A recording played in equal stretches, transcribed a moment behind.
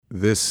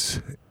This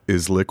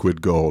is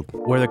Liquid Gold.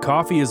 Where the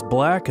coffee is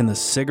black and the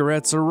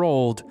cigarettes are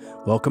rolled.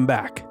 Welcome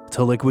back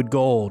to Liquid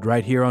Gold,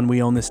 right here on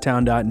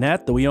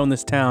WeOwnThisTown.net, the We Own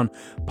This Town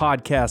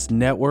podcast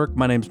network.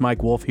 My name's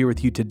Mike Wolf, here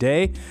with you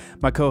today.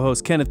 My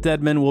co-host Kenneth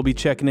Dedman will be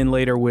checking in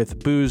later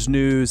with booze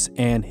news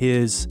and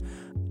his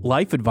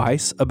life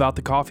advice about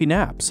the coffee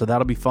nap, so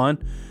that'll be fun.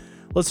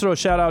 Let's throw a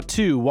shout out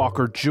to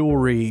Walker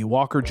Jewelry,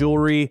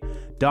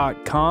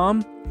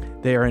 walkerjewelry.com.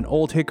 They are in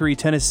Old Hickory,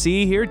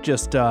 Tennessee here,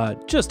 just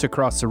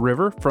across the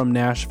river from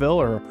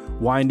Nashville, or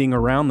winding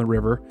around the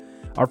river.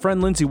 Our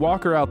friend Lindsay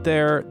Walker out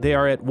there, they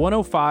are at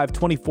 105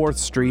 24th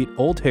Street,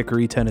 Old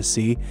Hickory,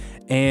 Tennessee,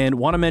 and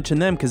want to mention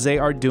them because they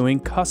are doing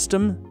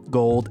custom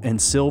gold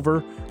and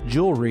silver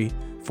jewelry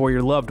for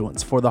your loved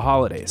ones for the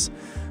holidays.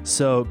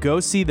 So go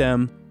see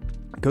them.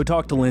 Go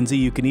talk to Lindsay.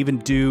 You can even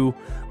do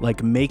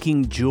like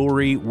making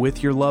jewelry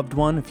with your loved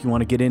one if you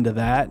want to get into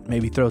that.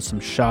 Maybe throw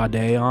some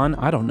Sade on.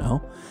 I don't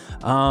know.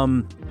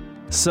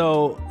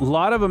 So a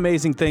lot of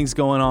amazing things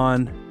going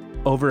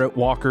on over at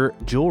Walker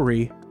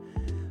Jewelry.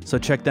 So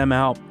check them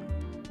out.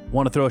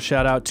 Want to throw a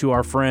shout out to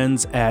our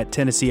friends at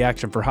Tennessee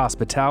Action for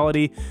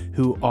Hospitality,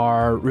 who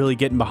are really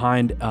getting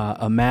behind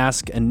a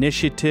mask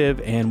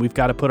initiative, and we've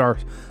got to put our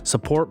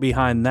support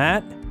behind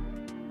that.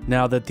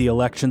 Now that the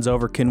election's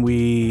over, can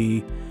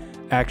we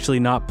actually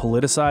not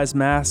politicize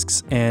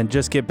masks and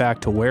just get back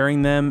to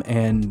wearing them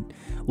and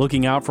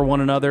looking out for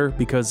one another?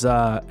 Because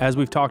as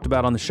we've talked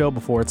about on the show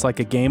before, it's like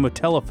a game of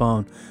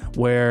telephone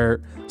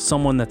where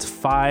someone that's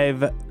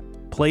 5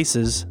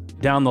 places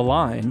down the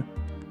line,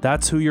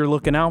 that's who you're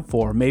looking out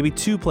for. Maybe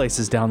 2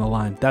 places down the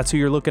line, that's who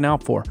you're looking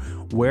out for.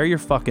 Wear your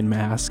fucking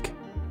mask,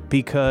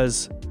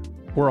 because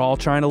we're all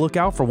trying to look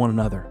out for one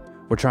another.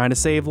 We're trying to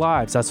save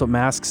lives. That's what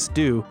masks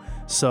do.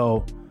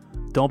 So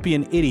don't be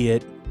an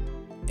idiot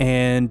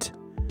and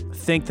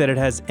think that it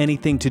has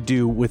anything to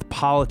do with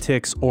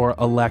politics or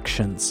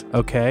elections,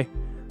 okay?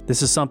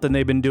 This is something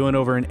they've been doing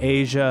over in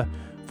Asia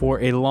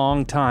for a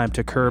long time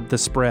to curb the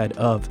spread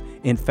of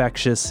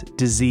infectious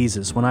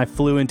diseases. When I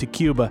flew into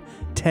Cuba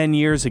 10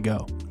 years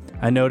ago,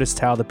 I noticed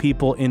how the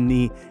people in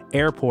the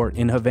airport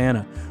in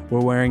Havana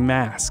were wearing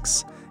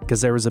masks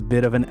because there was a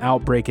bit of an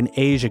outbreak in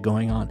Asia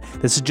going on.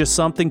 This is just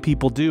something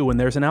people do when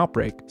there's an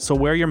outbreak. So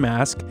wear your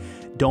mask.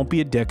 Don't be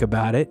a dick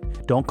about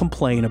it. Don't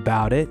complain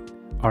about it,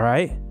 all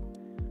right?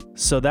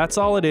 So that's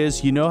all it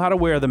is. You know how to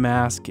wear the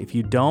mask. If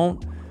you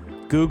don't,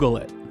 Google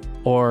it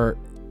or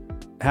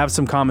have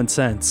some common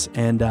sense,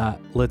 and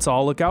let's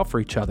all look out for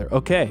each other.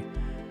 Okay,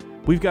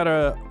 we've got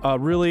a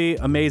really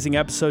amazing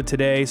episode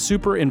today,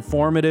 super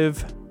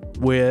informative,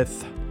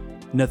 with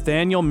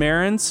Nathaniel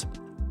Marins,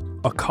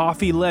 a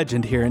coffee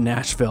legend here in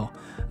Nashville.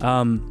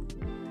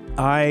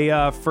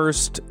 I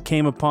first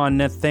came upon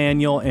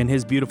Nathaniel and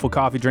his beautiful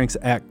coffee drinks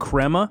at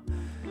Crema,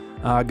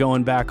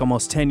 going back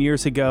almost 10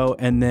 years ago.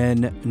 And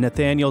then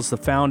Nathaniel's the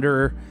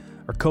founder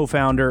or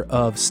co-founder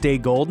of Stay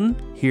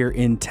Golden here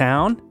in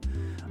town.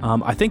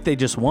 I think they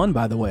just won,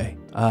 by the way,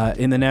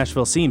 in the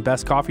Nashville scene,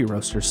 Best Coffee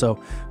Roaster.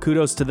 So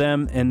kudos to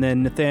them. And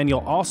then Nathaniel,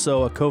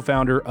 also a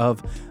co-founder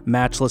of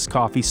Matchless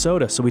Coffee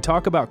Soda. So we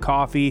talk about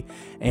coffee,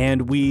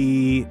 and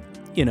we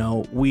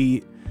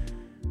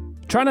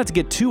try not to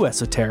get too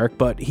esoteric,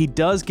 but he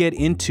does get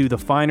into the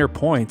finer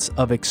points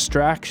of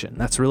extraction.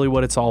 That's really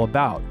what it's all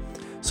about.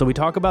 So we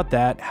talk about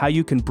that, how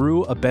you can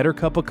brew a better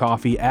cup of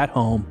coffee at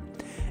home.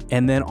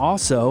 And then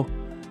also,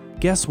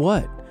 guess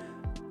what?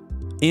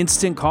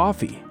 Instant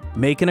coffee,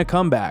 making a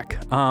comeback.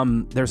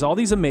 There's all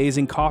these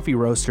amazing coffee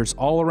roasters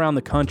all around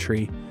the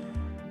country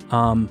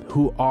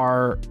who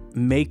are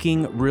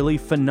making really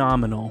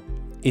phenomenal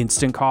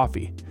instant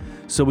coffee.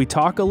 So we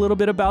talk a little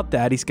bit about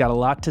that. He's got a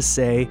lot to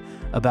say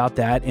about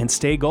that. And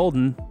Stay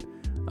Golden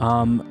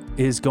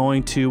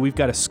we've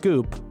got a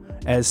scoop,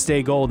 as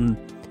Stay Golden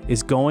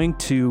is going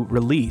to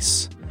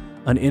release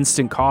an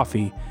instant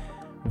coffee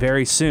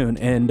very soon.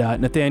 And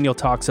Nathaniel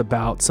talks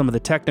about some of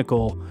the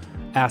technical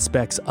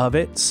aspects of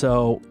it.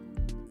 So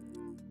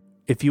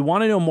if you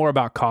want to know more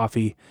about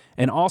coffee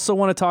and also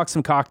want to talk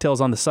some cocktails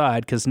on the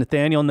side, because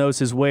Nathaniel knows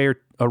his way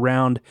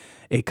around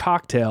a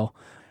cocktail,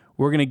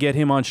 we're going to get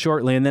him on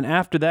shortly. And then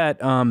after that,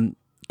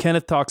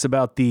 Kenneth talks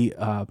about the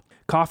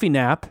coffee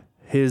nap,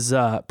 his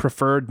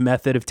preferred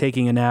method of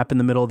taking a nap in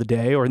the middle of the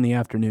day or in the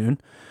afternoon.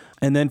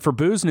 And then for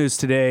booze news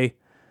today,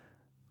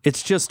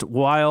 it's just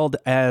wild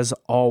as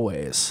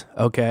always,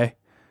 okay?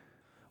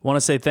 Want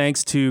to say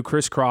thanks to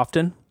Chris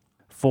Crofton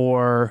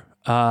for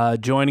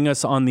joining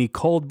us on the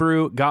Cold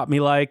Brew Got Me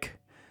Like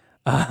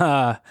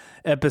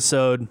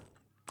episode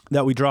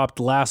that we dropped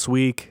last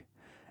week,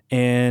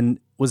 and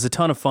was a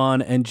ton of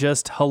fun and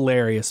just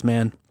hilarious,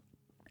 man.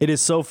 It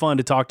is so fun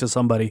to talk to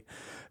somebody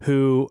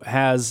who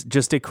has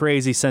just a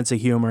crazy sense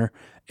of humor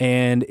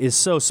and is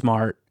so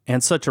smart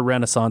and such a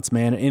renaissance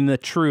man in the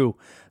true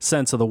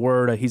sense of the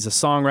word. He's a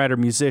songwriter,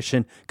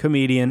 musician,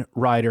 comedian,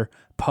 writer,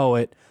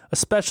 poet, a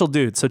special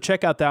dude. So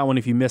check out that one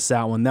if you missed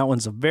that one. That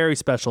one's a very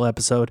special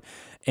episode.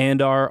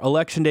 And our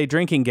Election Day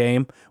drinking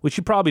game, which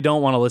you probably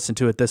don't want to listen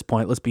to at this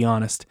point, let's be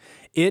honest,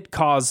 it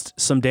caused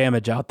some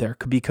damage out there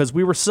because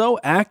we were so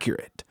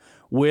accurate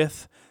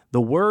with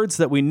the words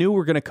that we knew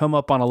were going to come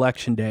up on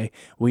election day.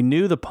 We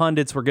knew the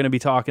pundits were going to be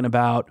talking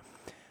about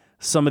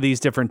some of these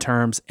different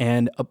terms,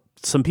 and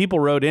some people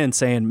wrote in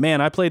saying,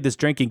 man, I played this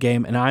drinking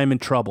game and I'm in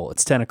trouble.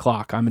 It's 10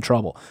 o'clock. I'm in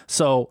trouble.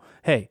 So,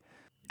 hey,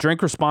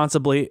 drink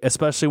responsibly,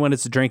 especially when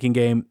it's a drinking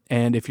game.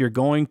 And if you're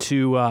going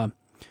to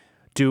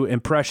do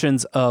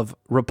impressions of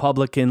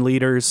Republican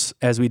leaders,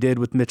 as we did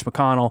with Mitch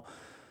McConnell,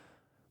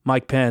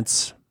 Mike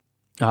Pence,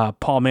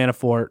 Paul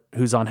Manafort,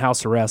 who's on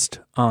house arrest,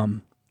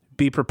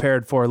 be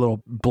prepared for a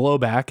little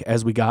blowback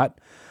as we got.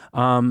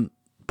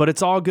 But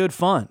it's all good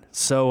fun.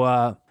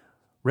 So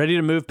ready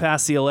to move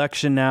past the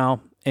election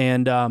now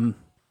and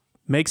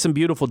make some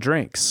beautiful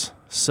drinks.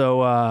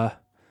 So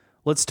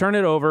let's turn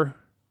it over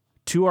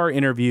to our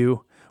interview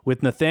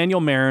with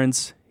Nathaniel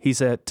Mehrens.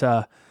 He's at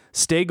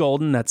Stay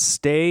Golden. That's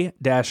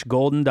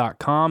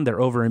stay-golden.com.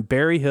 They're over in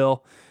Berry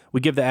Hill. We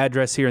give the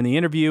address here in the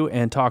interview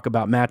and talk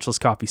about Matchless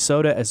Coffee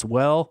Soda as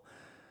well.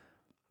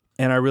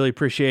 And I really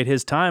appreciate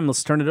his time.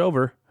 Let's turn it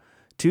over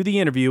to the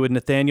interview with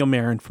Nathaniel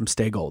Mehrens from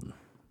Stay Golden.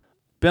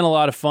 Been a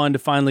lot of fun to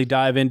finally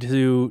dive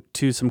into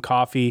some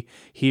coffee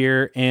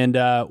here. And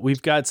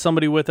we've got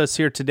somebody with us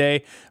here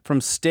today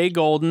from Stay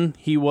Golden.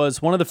 He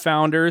was one of the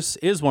founders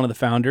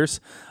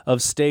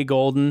of Stay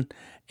Golden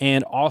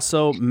and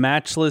also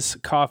Matchless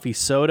Coffee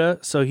Soda.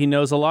 So he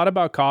knows a lot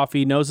about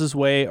coffee, knows his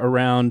way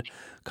around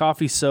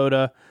coffee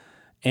soda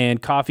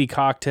and coffee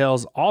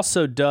cocktails.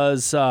 Also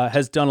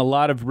has done a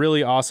lot of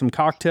really awesome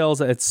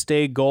cocktails at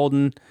Stay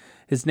Golden.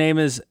 His name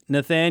is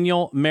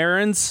Nathaniel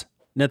Mehrens.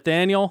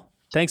 Nathaniel,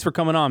 thanks for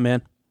coming on,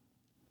 man.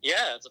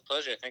 Yeah, it's a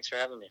pleasure. Thanks for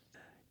having me.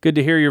 Good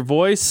to hear your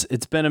voice.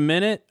 It's been a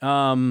minute.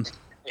 Yeah,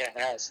 it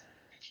has.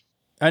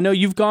 I know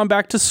you've gone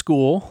back to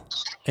school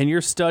and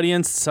you're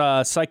studying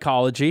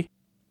psychology.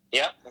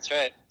 Yeah, that's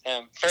right.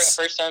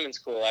 First time in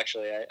school,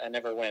 actually. I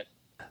never went.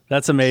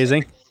 That's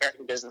amazing.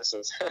 American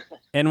businesses.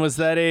 And was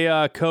that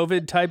a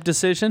COVID type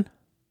decision?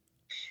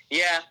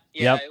 Yeah,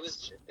 yep.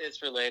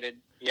 It's related.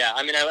 Yeah,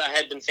 I mean, I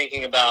had been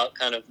thinking about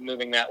kind of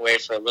moving that way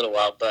for a little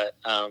while, but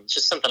it's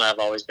just something I've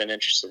always been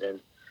interested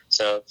in.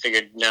 So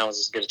figured now is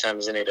as good a time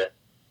as any to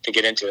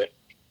get into it.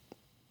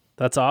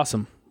 That's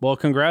awesome. Well,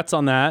 congrats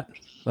on that.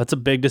 That's a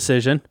big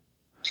decision.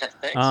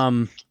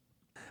 Thanks.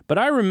 But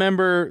I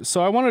remember,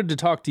 so I wanted to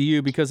talk to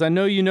you because I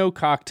know you know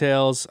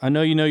cocktails, I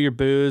know you know your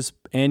booze,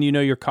 and you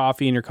know your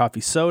coffee and your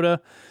coffee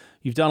soda.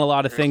 You've done a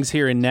lot of things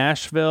here in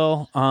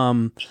Nashville.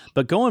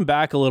 But going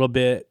back a little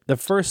bit, the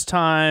first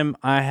time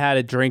I had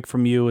a drink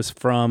from you was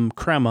from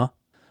Crema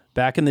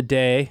back in the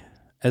day,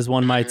 as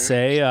one might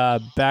say,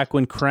 back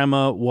when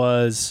Crema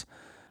was,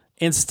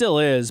 and still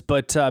is,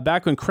 but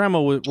back when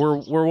Crema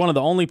were one of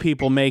the only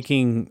people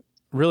making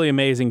really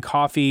amazing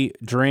coffee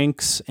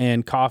drinks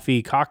and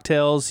coffee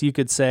cocktails, you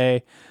could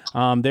say.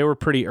 They were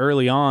pretty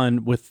early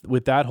on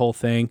with that whole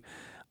thing.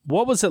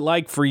 What was it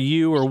like for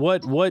you, or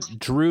what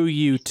drew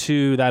you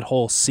to that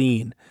whole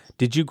scene?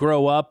 Did you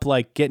grow up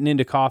like getting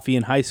into coffee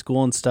in high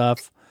school and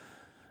stuff?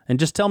 And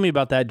just tell me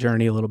about that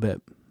journey a little bit.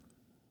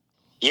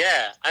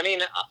 Yeah, I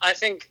mean, I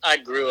think I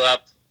grew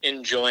up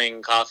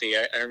enjoying coffee.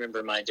 I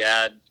remember my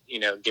dad,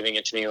 giving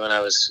it to me when I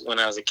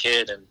was a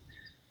kid and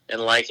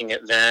liking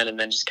it then, and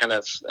then just kind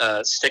of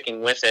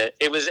sticking with it.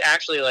 It was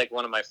actually like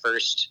one of my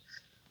first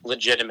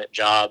legitimate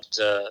jobs.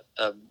 A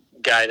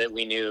guy that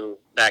we knew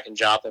back in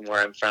Joplin,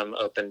 where I'm from,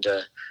 opened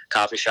a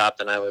coffee shop,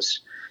 and I was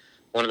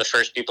one of the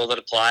first people that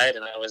applied,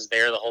 and I was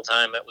there the whole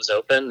time it was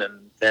open.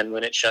 And then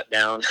when it shut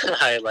down,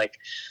 I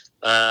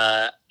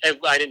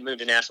didn't move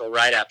to Nashville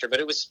right after,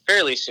 but it was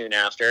fairly soon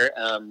after.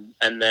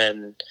 And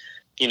then,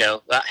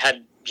 I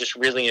had just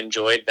really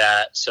enjoyed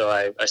that. So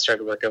I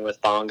started working with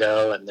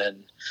Bongo, and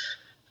then,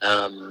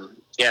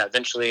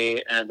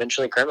 eventually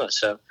Crema.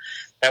 So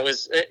that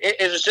was,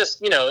 it was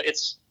just,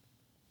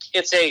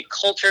 it's a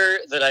culture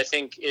that I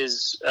think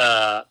is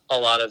a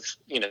lot of,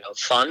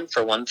 fun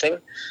for one thing.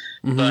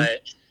 Mm-hmm.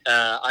 But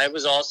I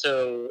was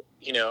also,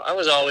 I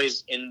was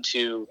always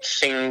into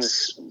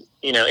things,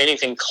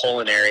 anything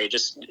culinary.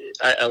 Just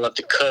I love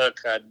to cook.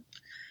 I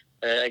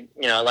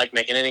like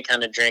making any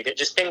kind of drink.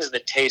 Just things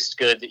that taste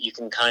good, that you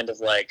can kind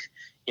of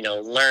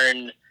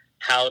learn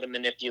how to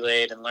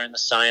manipulate and learn the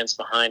science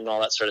behind and all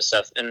that sort of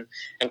stuff. And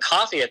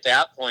coffee at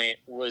that point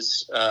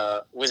was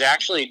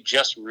actually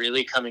just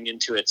really coming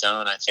into its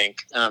own, I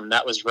think.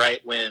 That was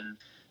right when,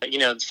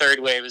 the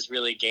third wave was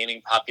really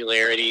gaining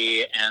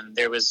popularity, and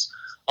there was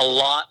a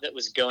lot that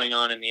was going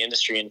on in the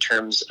industry in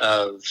terms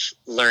of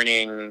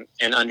learning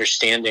and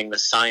understanding the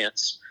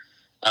science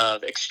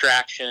of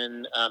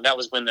extraction. That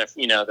was when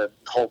the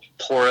whole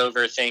pour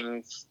over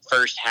thing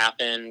first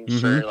happened.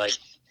 Mm-hmm. For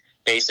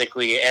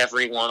basically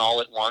everyone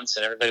all at once,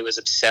 and everybody was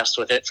obsessed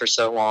with it for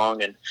so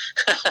long. And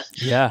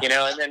yeah,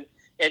 and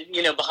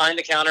behind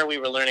the counter we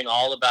were learning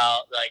all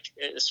about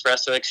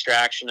espresso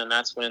extraction, and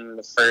that's when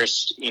the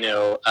first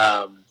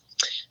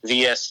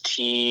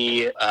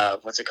VST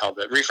what's it called,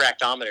 the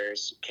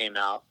refractometers came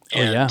out.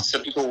 And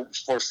so people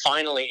were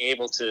finally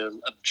able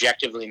to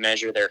objectively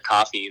measure their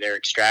coffee, their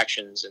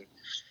extractions,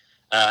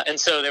 and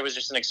so there was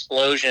just an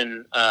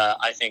explosion,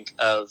 I think,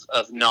 of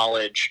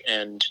knowledge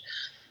and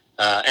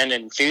and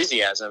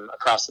enthusiasm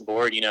across the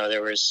board.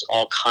 There was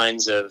all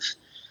kinds of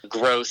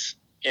growth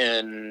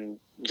in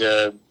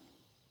the,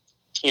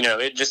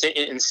 just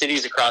in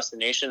cities across the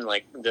nation.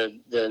 Like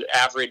the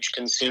average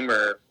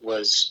consumer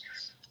was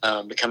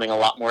becoming a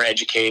lot more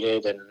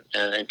educated,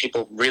 and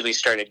people really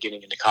started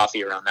getting into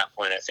coffee around that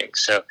point, I think.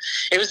 So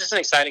it was just an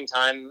exciting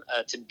time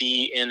to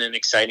be in an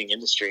exciting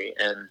industry.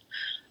 And,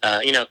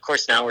 of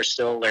course, now we're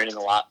still learning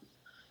a lot.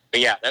 But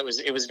yeah, it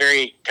was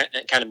very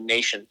kind of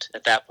nascent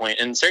at that point.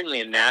 And certainly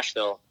in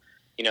Nashville,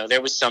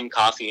 there was some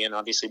coffee, and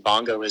obviously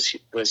Bongo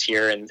was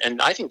here.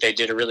 And I think they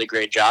did a really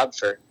great job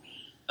for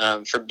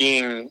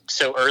being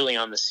so early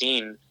on the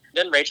scene.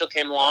 Then Rachel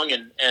came along,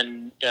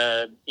 and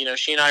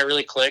she and I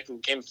really clicked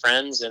and became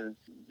friends. And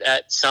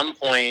at some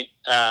point,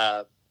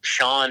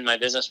 Sean, my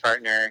business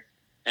partner,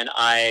 and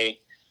I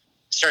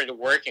started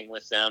working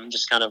with them,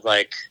 just kind of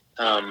like,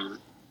 I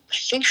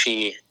think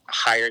she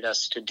hired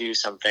us to do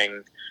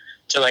something,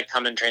 to like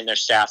come and train their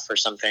staff for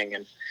something.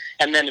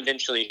 And then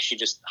eventually she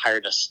just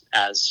hired us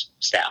as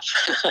staff.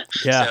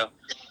 Yeah. So,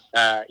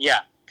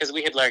 because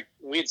we had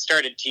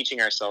started teaching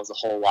ourselves a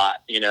whole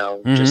lot,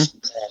 Mm-hmm.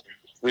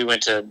 We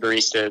went to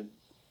barista,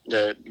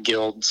 the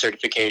guild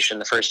certification,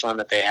 the first one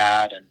that they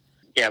had. And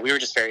yeah, we were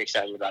just very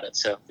excited about it.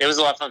 So it was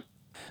a lot of fun.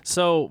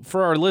 So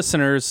for our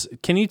listeners,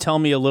 can you tell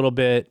me a little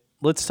bit,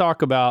 let's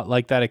talk about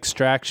like that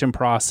extraction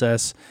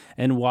process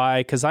and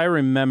why, because I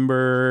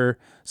remember,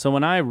 so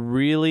when I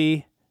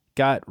really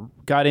got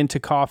into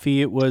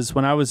coffee, it was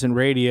when I was in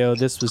radio.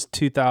 This was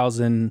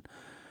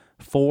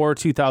 2004,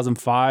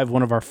 2005.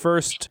 One of our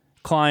first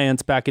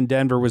clients back in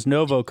Denver was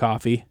Novo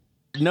Coffee.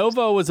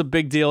 Novo was a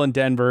big deal in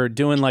Denver,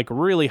 doing like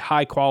really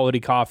high quality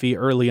coffee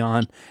early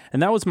on.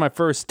 And that was my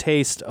first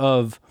taste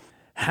of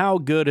how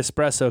good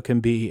espresso can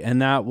be.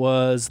 And that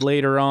was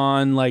later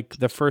on, like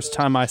the first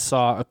time I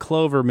saw a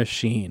Clover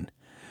machine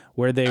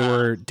where they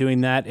were doing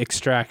that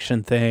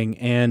extraction thing.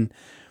 And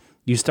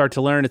you start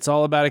to learn it's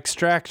all about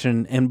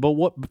extraction and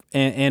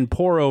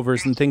pour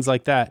overs and things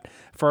like that.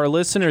 For our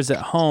listeners at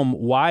home,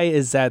 why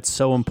is that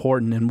so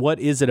important? And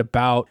what is it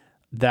about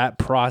that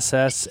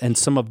process and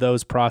some of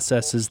those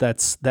processes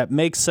that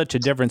makes such a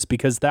difference?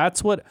 Because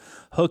that's what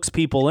hooks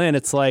people in.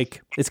 It's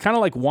like, it's kind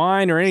of like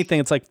wine or anything.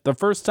 It's like the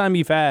first time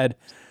you've had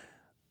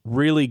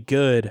really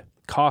good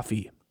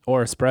coffee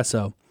or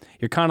espresso,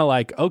 you're kind of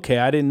like, okay,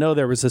 I didn't know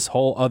there was this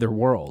whole other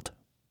world.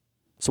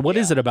 So what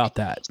is it about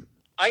that?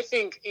 I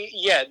think,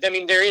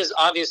 there is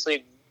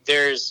obviously,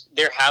 there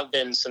have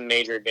been some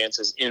major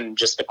advances in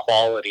just the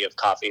quality of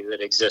coffee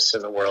that exists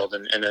in the world,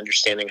 and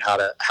understanding how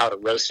to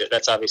roast it.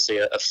 That's obviously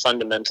a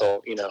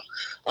fundamental,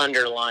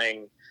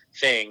 underlying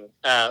thing.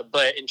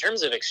 But in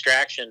terms of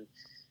extraction,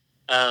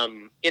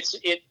 coffee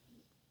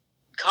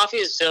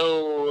is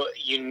so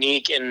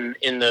unique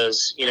in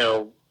those,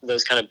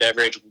 those kind of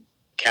beverage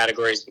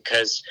categories,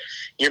 because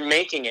you're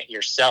making it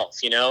yourself,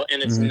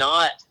 and it's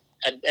not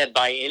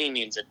by any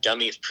means a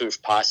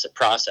dummy-proof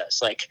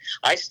process. Like,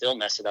 I still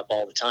mess it up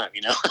all the time,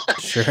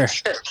 Sure.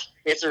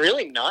 It's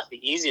really not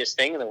the easiest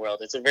thing in the world.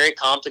 It's a very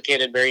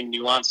complicated, very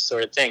nuanced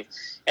sort of thing.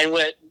 And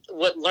what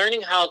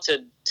learning how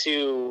to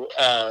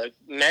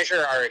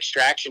measure our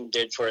extraction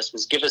did for us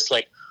was give us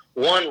like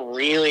one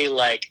really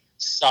like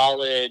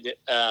solid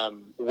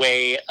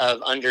way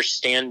of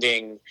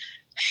understanding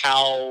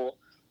how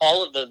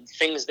all of the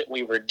things that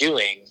we were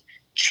doing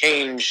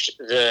changed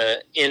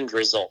the end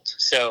result.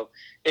 So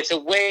it's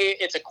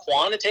a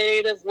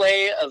quantitative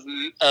way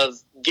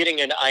of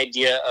getting an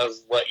idea of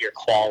what your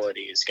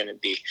quality is going to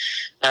be.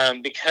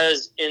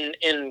 Because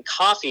in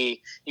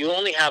coffee, you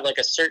only have like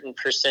a certain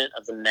percent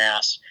of the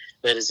mass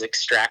that is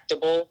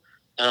extractable.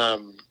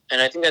 And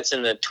I think that's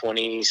in the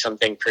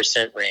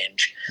 20-something%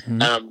 range.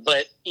 Mm-hmm.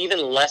 But even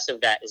less of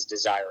that is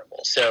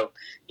desirable. So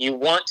you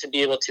want to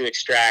be able to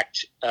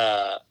extract,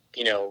 the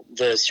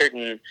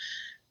certain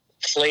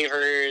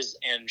flavors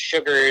and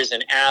sugars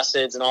and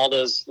acids and all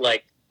those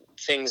like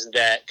things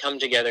that come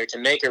together to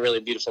make a really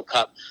beautiful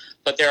cup.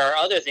 But there are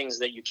other things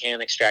that you can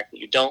extract that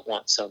you don't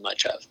want so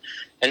much of.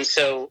 And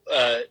so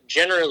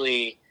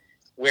generally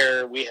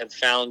where we have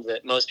found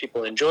that most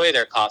people enjoy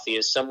their coffee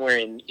is somewhere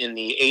in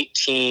the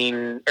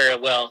 18, or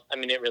well, I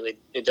mean,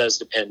 it does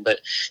depend, but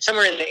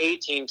somewhere in the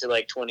 18 to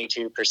like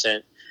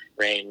 22%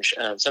 range.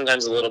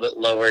 Sometimes a little bit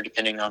lower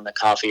depending on the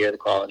coffee or the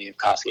quality of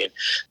coffee.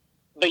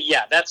 But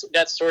yeah, that's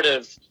sort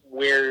of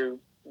where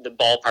the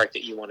ballpark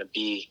that you want to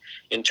be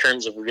in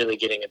terms of really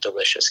getting a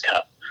delicious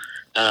cup.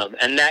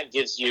 And that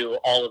gives you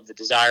all of the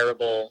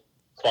desirable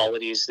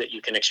qualities that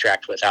you can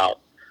extract without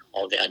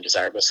all the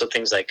undesirable. So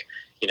things like,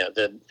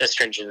 the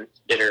astringent,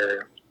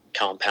 bitter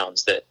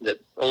compounds that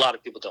a lot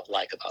of people don't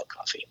like about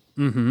coffee.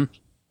 Mm-hmm.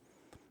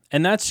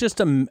 And that's just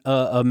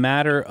a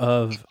matter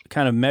of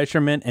kind of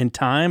measurement and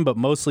time, but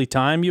mostly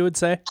time, you would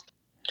say?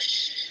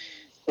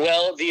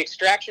 Well, the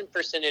extraction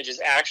percentage is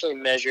actually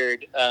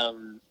measured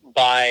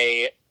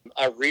by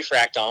a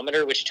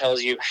refractometer, which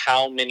tells you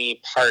how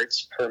many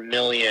parts per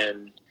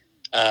million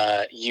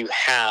you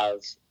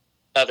have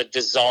of a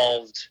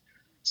dissolved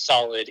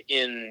solid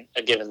in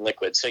a given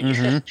liquid. So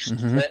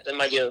that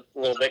might be a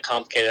little bit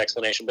complicated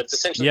explanation, but it's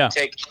essentially you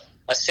take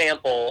a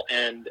sample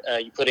and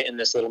you put it in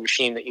this little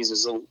machine that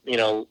uses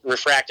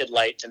refracted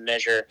light to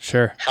measure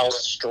how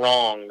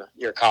strong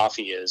your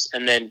coffee is,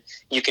 and then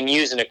you can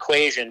use an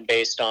equation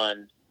based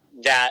on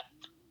that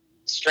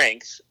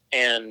strength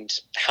and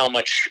how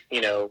much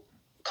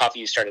coffee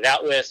you started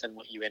out with and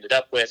what you ended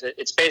up with.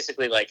 It's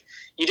basically like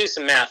you do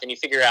some math and you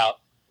figure out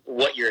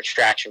what your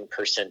extraction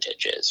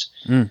percentage is.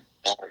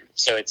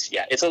 So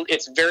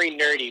it's very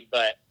nerdy,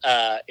 but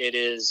it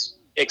is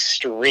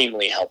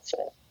extremely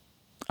helpful.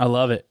 I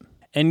love it.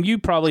 And you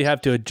probably have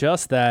to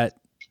adjust that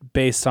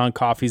based on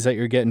coffees that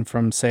you're getting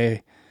from,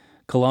 say,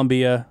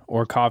 Colombia,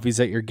 or coffees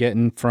that you're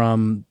getting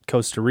from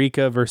Costa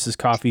Rica versus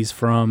coffees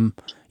from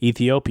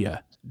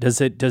Ethiopia.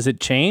 Does it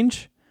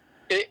change?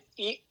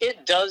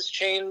 It does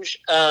change.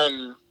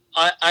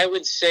 I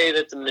would say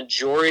that the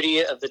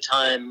majority of the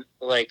time,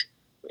 like,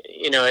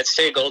 at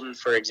Stay Golden,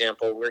 for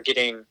example, we're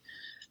getting,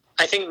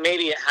 I think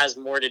maybe it has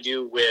more to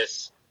do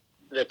with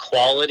the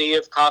quality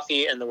of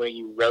coffee and the way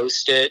you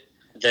roast it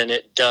than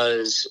it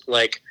does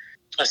like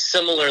a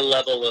similar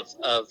level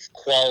of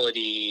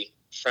quality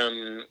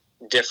from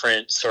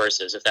different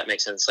sources, if that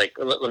makes sense. Like,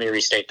 let me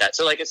restate that.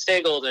 So like at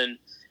Stay Golden,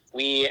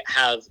 we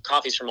have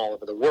coffees from all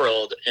over the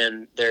world,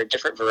 and there are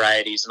different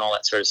varieties and all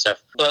that sort of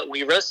stuff. But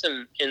we roast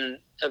them in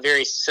a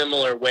very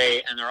similar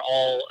way, and they're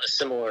all a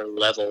similar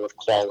level of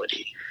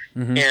quality.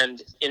 Mm-hmm.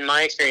 And in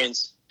my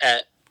experience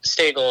at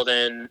Stay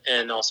Golden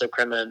and also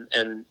Crema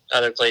and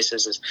other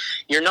places, is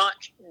you're not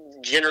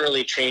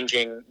generally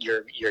changing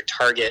your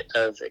target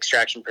of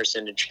extraction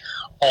percentage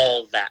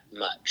all that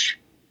much.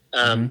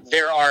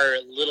 There are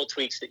little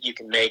tweaks that you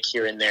can make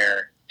here and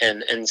there.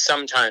 And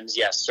sometimes,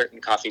 yes, certain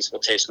coffees will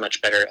taste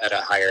much better at a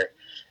higher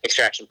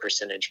extraction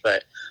percentage.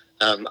 But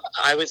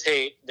I would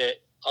say that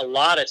a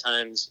lot of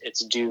times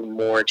it's due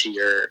more to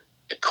your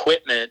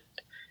equipment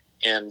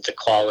and the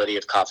quality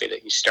of coffee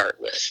that you start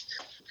with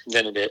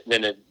than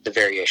the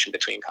variation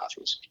between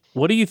coffees.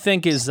 What do you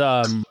think is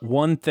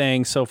one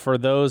thing, so for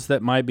those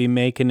that might be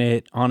making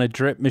it on a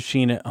drip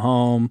machine at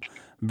home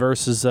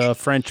versus a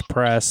French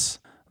press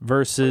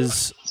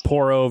versus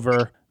pour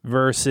over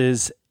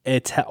versus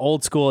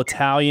old school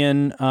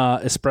Italian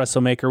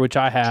espresso maker, which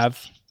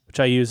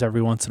I use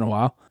every once in a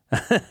while,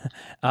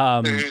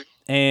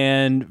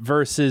 and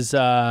versus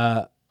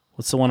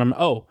what's the one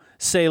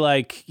say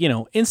like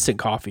instant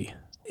coffee,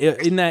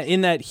 in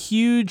that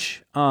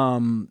huge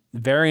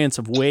variance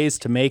of ways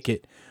to make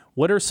it.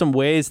 What are some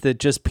ways that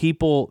just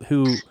people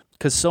who,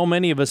 because so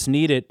many of us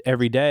need it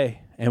every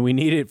day, and we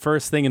need it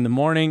first thing in the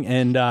morning,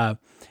 and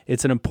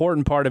it's an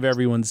important part of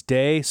everyone's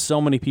day,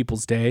 so many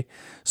people's day.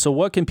 So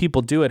what can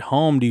people do at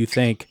home, do you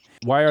think?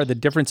 Why are the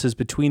differences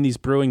between these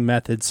brewing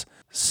methods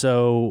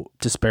so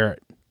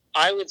disparate?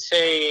 I would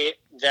say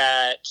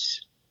that,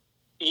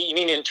 you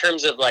mean in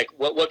terms of like,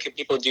 what could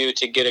people do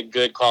to get a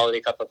good quality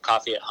cup of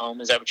coffee at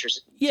home? Is that what you're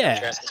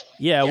interested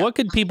in? Yeah. What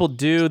could people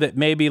do that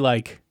maybe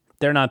like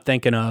they're not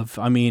thinking of?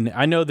 I mean,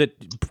 I know that,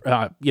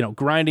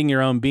 grinding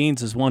your own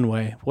beans is one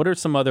way. What are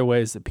some other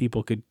ways that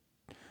people could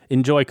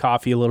enjoy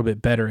coffee a little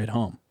bit better at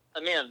home?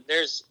 Man,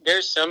 there's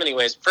so many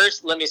ways.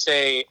 First, let me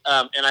say,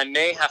 and I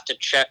may have to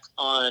check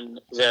on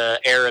the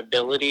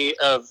airability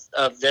of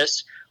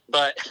this,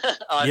 but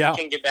I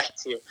can get back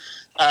to you.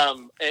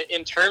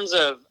 In terms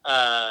of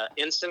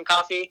instant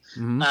coffee,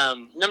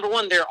 number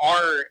one, there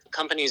are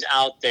companies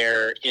out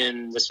there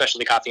in the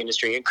specialty coffee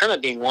industry, and Crema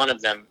being one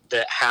of them,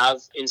 that have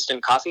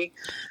instant coffee.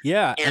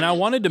 Yeah, and I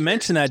wanted to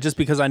mention that just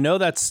because I know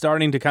that's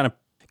starting to kind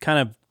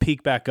of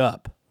peak back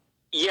up.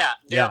 Yeah,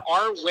 there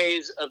are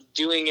ways of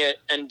doing it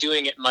and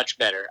doing it much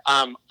better.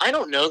 I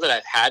don't know that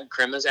I've had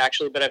Cremas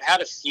actually, but I've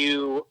had a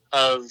few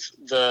of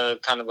the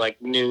kind of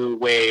like new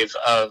wave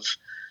of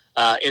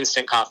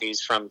instant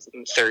coffees from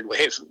third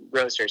wave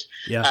roasters.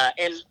 Yeah.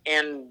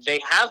 And they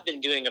have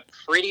been doing a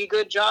pretty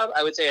good job.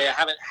 I would say I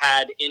haven't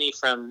had any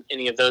from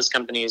any of those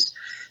companies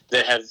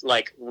that have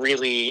like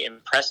really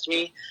impressed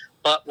me.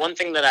 But one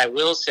thing that I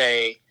will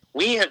say,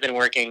 we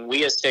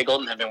as Stay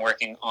Golden have been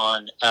working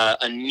on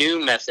a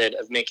new method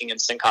of making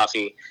instant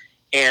coffee,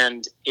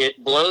 and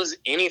it blows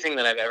anything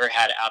that I've ever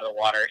had out of the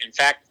water. In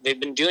fact, they've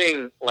been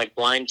doing like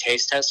blind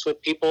taste tests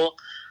with people,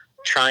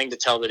 trying to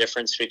tell the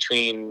difference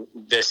between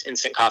this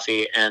instant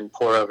coffee and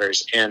pour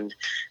overs, and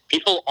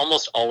people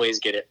almost always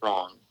get it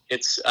wrong.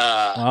 It's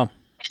wow.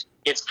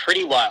 It's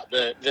pretty wild.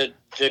 The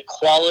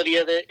quality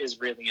of it is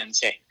really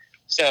insane.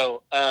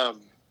 So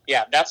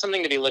yeah, that's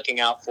something to be looking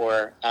out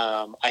for.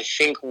 I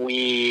think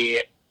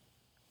we're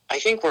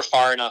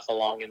far enough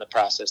along in the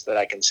process that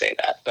I can say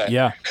that. But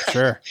yeah,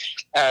 sure.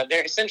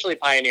 They're essentially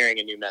pioneering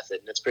a new method,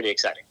 and it's pretty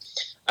exciting.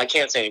 I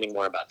can't say anything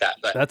more about that.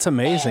 But that's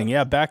amazing.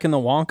 Yeah, back in the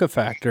Wonka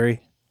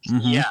factory.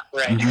 Mm-hmm. Yeah,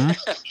 right.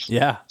 Mm-hmm.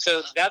 Yeah.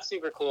 So that's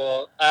super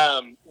cool.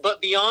 But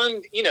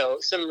beyond,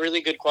 some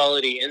really good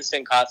quality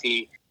instant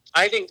coffee,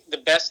 I think the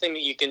best thing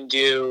that you can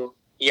do,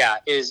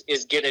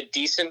 is get a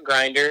decent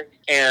grinder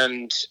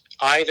and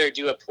either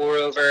do a pour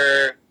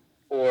over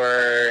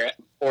or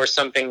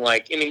something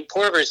like,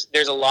 pour overs,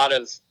 there's a lot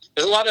of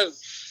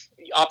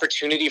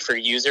opportunity for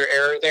user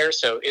error there.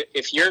 So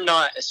if you're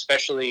not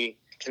especially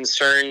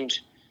concerned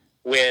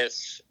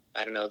with,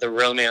 I don't know, the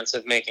romance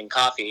of making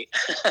coffee,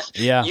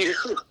 yeah,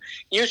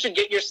 you should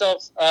get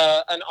yourself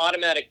an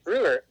automatic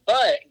brewer,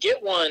 but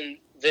get one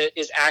that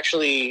is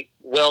actually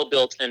well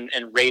built and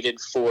rated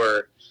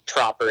for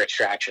proper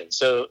extraction.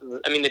 So,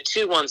 I mean, the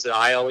two ones that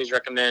I always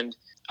recommend,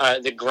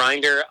 the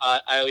grinder,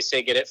 I always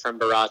say get it from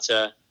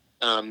Baratza.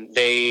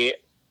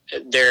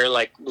 Their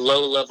like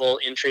low-level,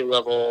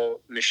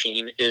 entry-level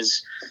machine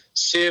is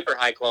super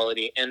high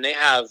quality, and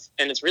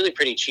it's really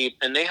pretty cheap,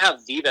 and they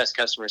have the best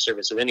customer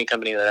service of any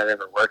company that I've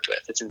ever worked with.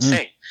 It's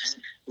insane.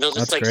 They'll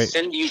just That's great.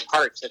 send you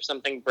parts if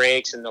something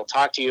breaks, and they'll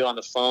talk to you on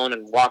the phone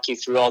and walk you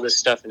through all this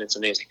stuff, and it's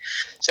amazing.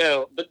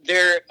 So, but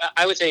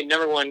I would say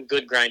number one,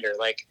 good grinder.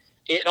 Like,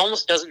 it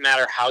almost doesn't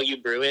matter how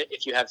you brew it.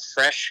 If you have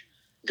fresh,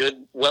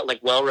 good,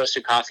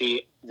 well-roasted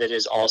coffee that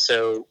is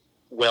also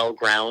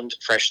well-ground,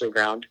 freshly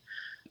ground,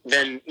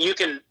 then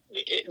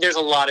there's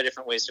a lot of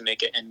different ways to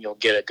make it, and you'll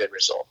get a good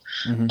result.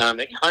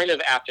 It kind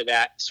of after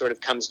that sort of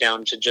comes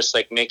down to just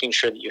like making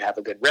sure that you have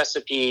a good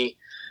recipe.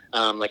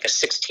 Like a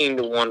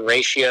 16-to-1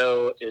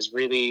 ratio is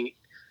really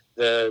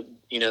the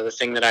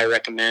thing that I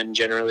recommend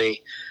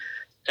generally.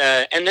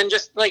 And then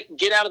just like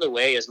get out of the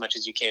way as much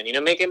as you can,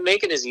 make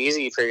it as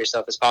easy for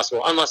yourself as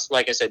possible. Unless,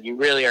 like I said, you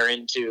really are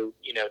into,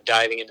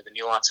 diving into the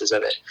nuances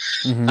of it.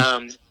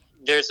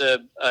 There's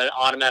an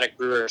automatic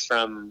brewer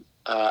from,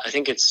 I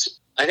think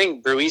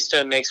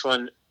Brewista makes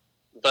one,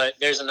 but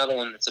there's another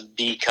one that's a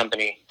B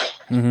company.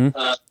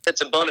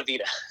 It's a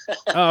Bonavita.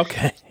 Oh,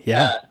 okay.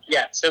 Yeah.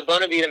 So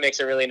Bonavita makes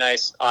a really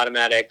nice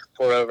automatic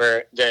pour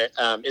over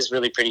that is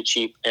really pretty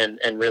cheap and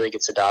really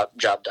gets the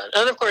job done.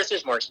 And of course,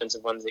 there's more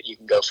expensive ones that you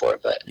can go for,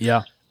 but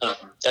yeah,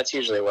 that's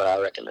usually what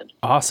I recommend.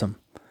 Awesome.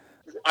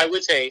 I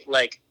would say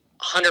like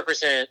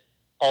 100%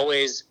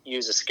 always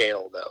use a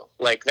scale though.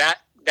 Like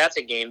that's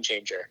a game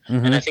changer.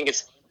 And I think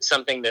it's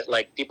something that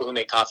like people who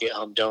make coffee at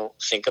home don't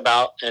think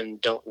about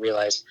and don't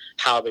realize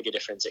how big a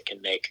difference it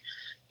can make.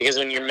 Because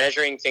when you're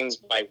measuring things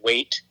by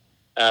weight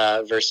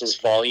versus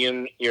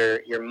volume,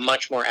 you're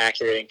much more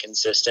accurate and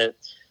consistent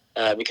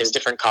because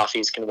different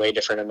coffees can weigh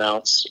different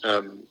amounts,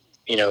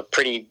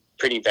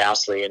 pretty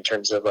vastly in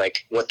terms of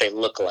like what they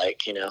look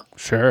like,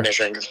 Sure.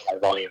 measuring by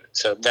volume.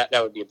 So that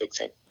would be a big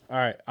thing. All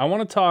right. I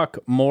want to talk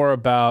more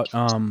about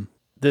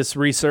this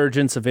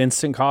resurgence of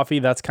instant coffee.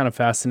 That's kind of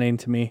fascinating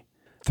to me.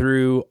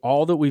 Through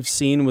all that we've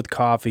seen with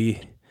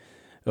coffee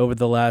over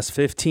the last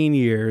 15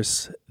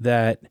 years,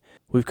 that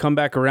we've come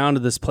back around to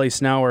this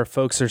place now where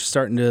folks are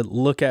starting to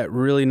look at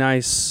really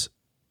nice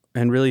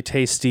and really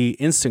tasty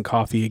instant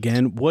coffee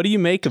again. What do you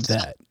make of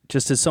that,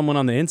 just as someone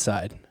on the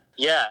inside?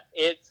 Yeah,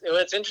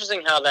 it's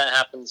interesting how that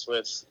happens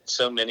with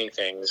so many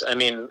things. I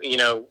mean,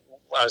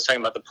 I was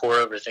talking about the pour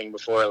over thing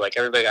before, like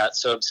everybody got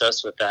so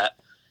obsessed with that.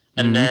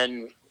 And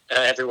then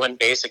everyone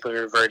basically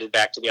reverted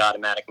back to the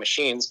automatic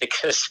machines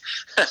because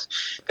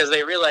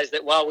they realized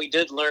that while we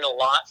did learn a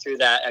lot through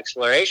that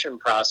exploration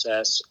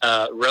process,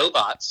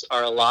 robots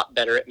are a lot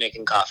better at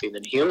making coffee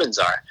than humans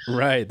are.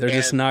 Right. They're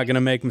just not going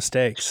to make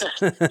mistakes.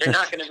 They're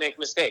not going to make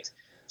mistakes.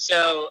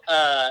 So,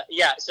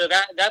 so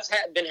that's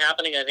been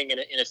happening, I think,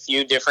 in a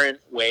few different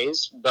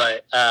ways.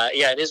 But,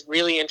 it is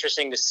really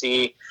interesting to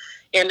see.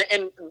 And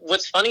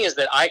what's funny is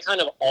that I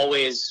kind of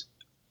always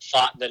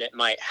thought that it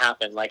might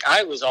happen. Like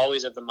I was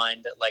always of the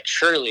mind that like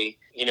surely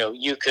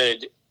you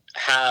could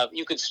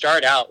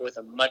start out with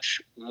a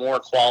much more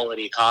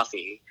quality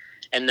coffee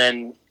and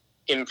then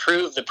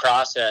improve the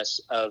process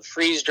of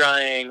freeze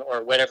drying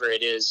or whatever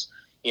it is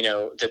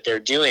that they're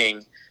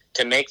doing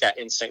to make that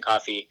instant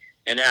coffee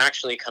and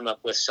actually come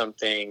up with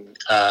something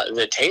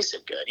that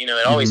tasted good.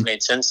 It always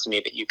made sense to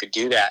me that you could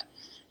do that.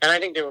 And I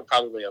think there were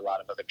probably a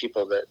lot of other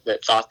people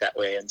that thought that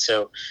way. And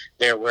so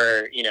there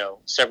were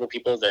several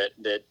people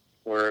that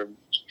were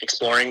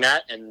exploring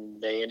that,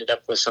 and they ended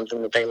up with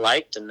something that they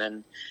liked. And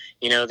then,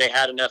 they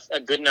had a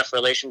good enough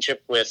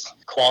relationship with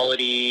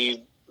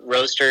quality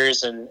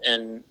roasters and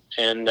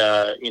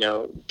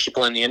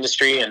people in the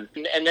industry. And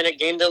then it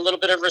gained a little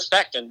bit of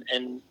respect.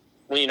 And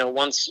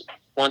once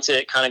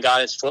it kind of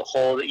got its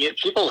foothold,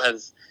 people have,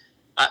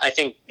 I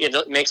think it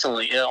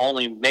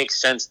only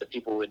makes sense that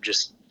people would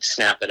just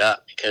snap it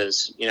up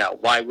because,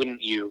 why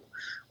wouldn't you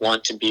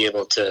want to be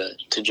able to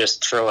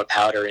just throw a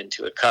powder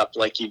into a cup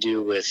like you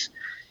do with,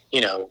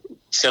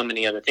 so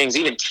many other things.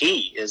 Even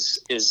tea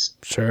is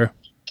sure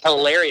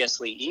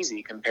hilariously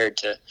easy compared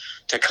to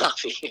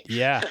coffee.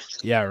 Yeah.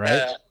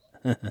 Right.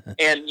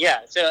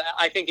 So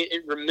I think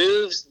it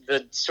removes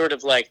the sort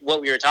of like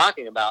what we were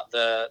talking about,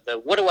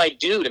 the what do I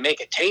do to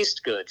make it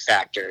taste good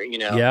factor,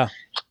 Yeah.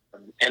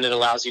 And it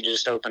allows you to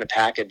just open a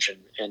package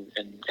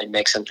and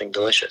make something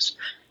delicious,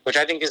 which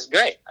I think is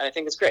great. I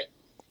think it's great.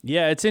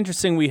 Yeah, it's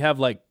interesting. We have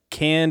like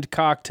canned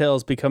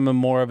cocktails becoming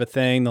more of a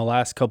thing the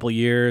last couple of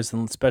years,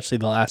 and especially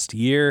the last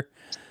year.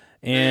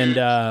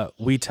 And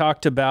we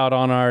talked about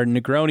on our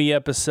Negroni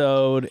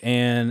episode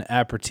and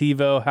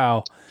Aperitivo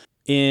how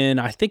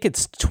I think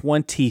it's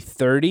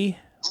 2030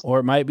 or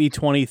it might be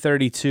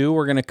 2032,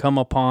 we're going to come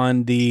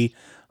upon the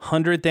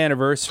 100th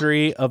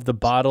anniversary of the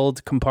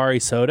bottled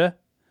Campari soda.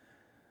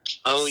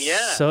 Oh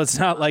yeah. So it's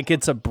not like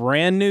it's a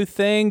brand new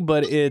thing,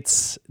 but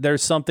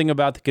there's something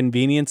about the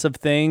convenience of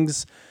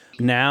things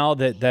now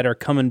that are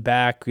coming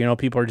back. You know,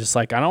 people are just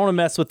like, I don't want to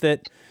mess with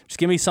it. Just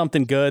give me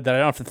something good that I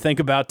don't have to think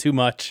about too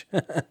much.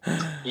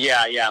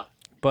 Yeah.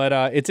 But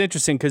it's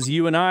interesting because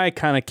you and I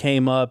kind of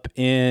came up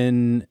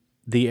in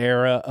the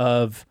era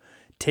of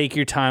take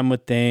your time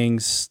with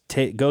things,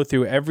 go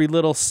through every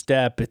little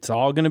step. It's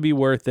all going to be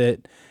worth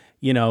it.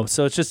 You know,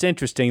 so it's just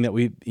interesting that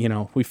we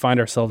find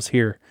ourselves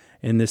here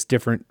in this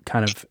different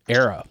kind of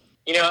era.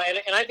 You know,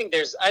 and I think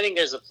there's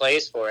a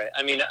place for it.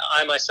 I mean,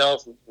 I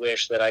myself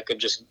wish that I could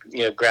just,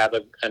 you know, grab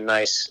a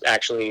nice,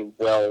 actually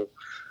well,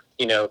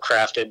 you know,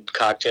 crafted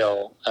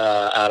cocktail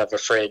out of a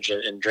fridge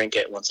and drink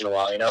it once in a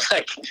while, you know,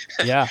 like,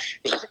 yeah.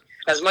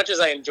 As much as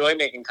I enjoy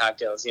making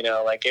cocktails, you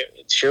know, like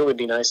it sure would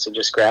be nice to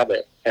just grab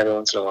it every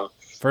once in a while.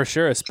 For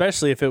sure,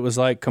 especially if it was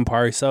like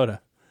Campari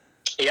soda.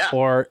 Yeah.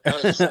 Or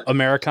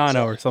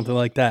Americano or something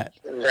like that.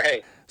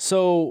 Right.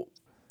 So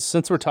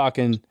since we're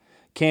talking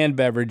canned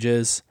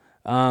beverages,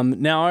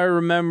 now I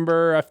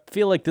remember, I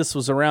feel like this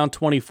was around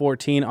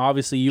 2014.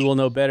 Obviously, you will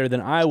know better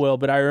than I will,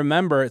 but I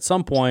remember at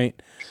some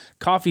point,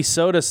 coffee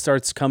soda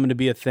starts coming to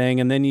be a thing,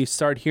 and then you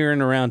start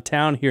hearing around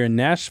town here in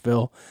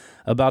Nashville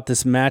about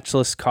this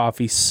Matchless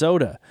coffee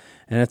soda.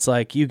 And it's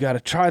like, you got to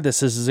try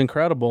this. This is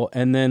incredible.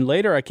 And then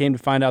later I came to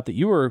find out that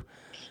you were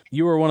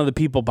one of the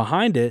people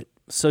behind it.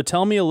 So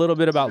tell me a little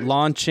bit about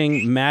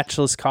launching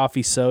Matchless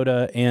coffee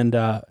soda. And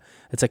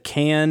it's a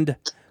canned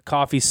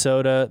coffee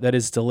soda that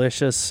is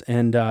delicious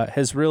and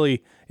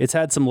it's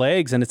had some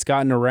legs and it's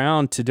gotten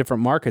around to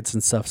different markets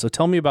and stuff. So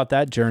tell me about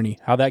that journey,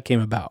 how that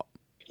came about.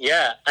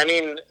 Yeah, I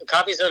mean,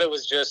 coffee soda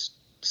was just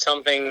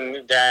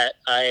something that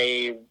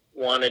I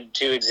wanted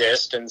to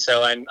exist, and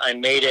so I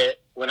made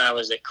it when I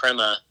was at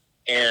Crema,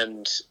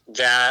 and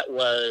that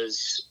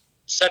was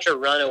such a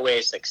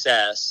runaway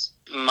success.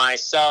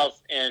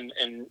 Myself and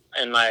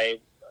my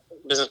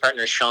business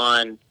partner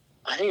Sean,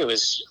 I think it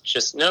was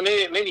just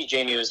maybe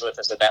Jamie was with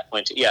us at that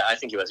point too. Yeah, I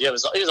think he was. Yeah, it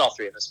was all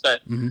three of us.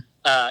 But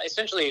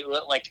essentially,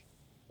 like,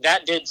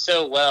 that did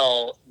so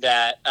well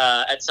that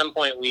at some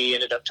point we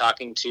ended up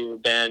talking to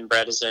Ben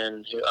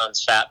Bredesen, who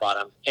owns Fat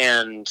Bottom,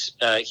 and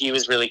he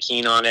was really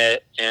keen on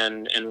it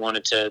and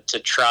wanted to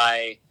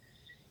try,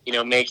 you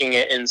know, making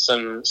it in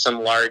some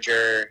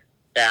larger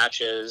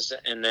batches,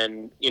 and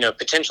then, you know,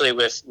 potentially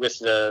with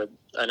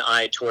an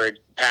eye toward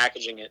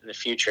packaging it in the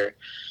future.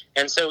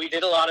 And so we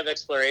did a lot of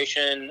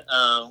exploration.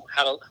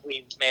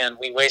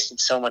 We wasted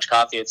so much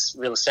coffee. It's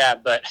really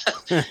sad, but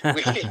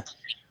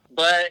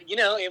But, you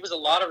know, it was a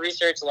lot of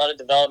research, a lot of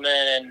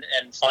development,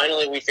 and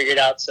finally we figured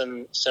out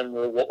some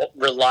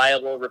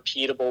reliable,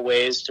 repeatable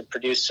ways to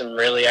produce some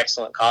really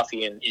excellent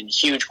coffee in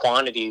huge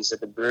quantities at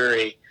the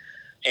brewery.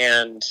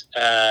 And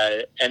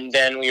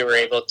then we were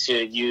able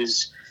to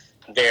use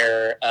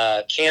their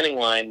canning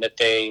line that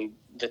they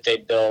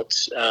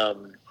built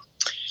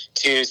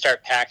to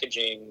start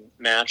packaging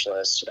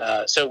Matchless.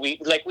 So we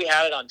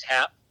had it on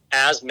tap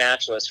as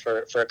Matchless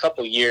for a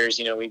couple years.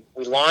 You know, we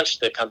launched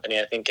the company,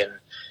 I think, in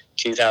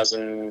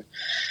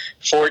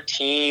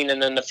 2014,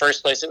 and then the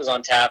first place it was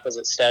on tap was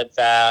at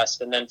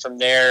Steadfast, and then from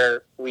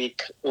there we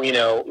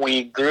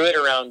grew it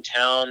around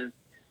town,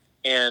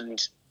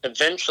 and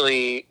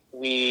eventually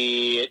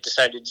we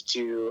decided to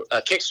do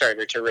a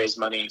Kickstarter to raise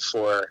money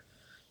for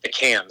the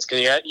cans,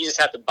 because you just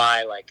have to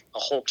buy like a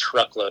whole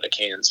truckload of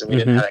cans, and we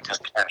didn't have that kind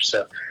of cash.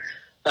 So,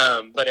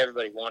 but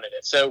everybody wanted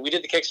it, so we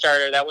did the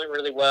Kickstarter. That went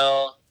really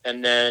well,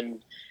 and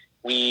then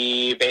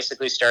we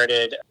basically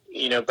started,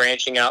 you know,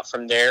 branching out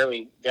from there.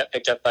 We got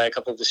picked up by a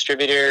couple of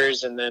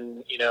distributors, and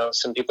then, you know,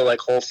 some people like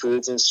Whole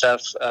Foods and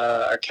stuff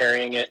are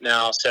carrying it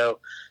now. So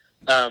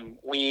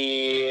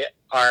we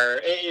are,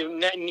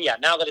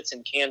 now that it's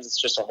in cans,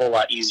 it's just a whole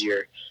lot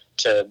easier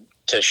to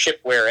ship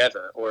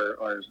wherever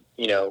or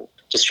you know,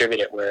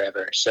 distribute it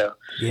wherever. So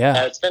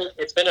yeah, it's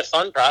been a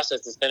fun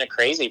process. It's been a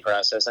crazy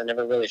process. I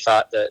never really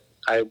thought that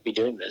I would be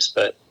doing this,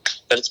 but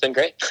it's been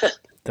great.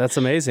 That's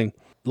amazing.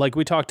 Like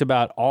we talked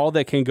about, all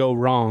that can go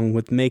wrong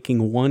with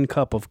making 1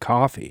 cup of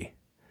coffee.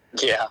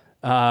 Yeah.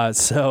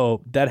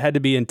 So that had to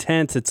be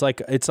intense. It's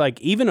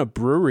like even a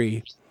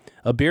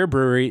beer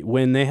brewery,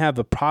 when they have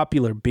a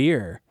popular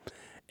beer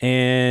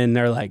and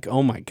they're like,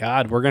 oh my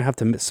God, we're going to have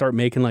to start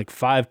making like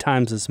 5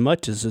 times as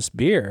much as this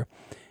beer.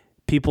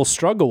 People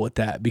struggle with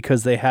that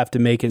because they have to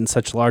make it in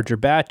such larger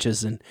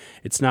batches, and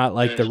it's not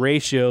like the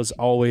ratios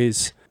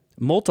always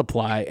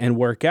multiply and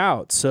work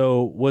out.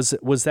 So was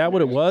that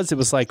what it was? It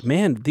was like,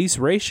 man, these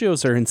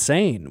ratios are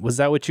insane. Was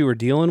that what you were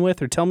dealing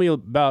with? Or tell me a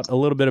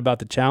little bit about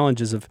the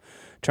challenges of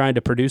trying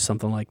to produce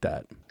something like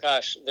that.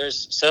 Gosh,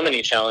 there's so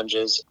many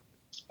challenges.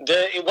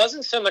 It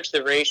wasn't so much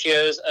the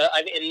ratios.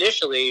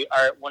 Initially,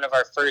 one of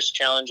our first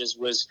challenges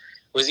was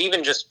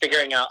even just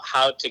figuring out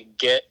how to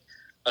get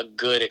a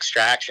good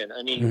extraction.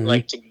 I mean,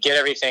 like, to get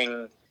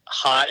everything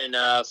hot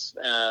enough,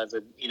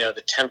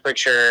 the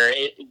temperature,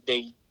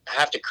 they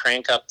have to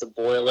crank up the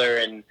boiler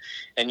and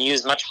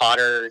use much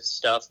hotter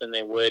stuff than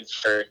they would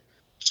for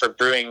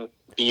brewing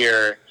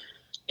beer.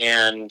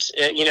 And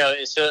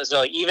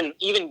so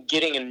even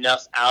getting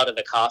enough out of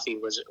the coffee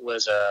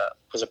was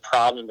a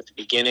problem at the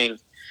beginning.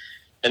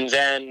 And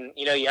then,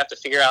 you have to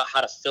figure out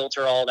how to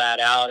filter all that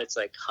out. It's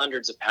like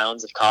hundreds of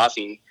pounds of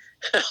coffee.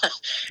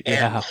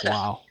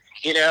 Wow.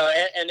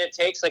 And it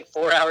takes like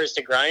 4 hours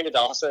to grind it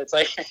all. So it's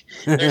like,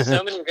 there's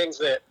so many things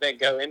that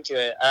go into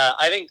it.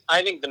 I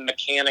think the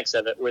mechanics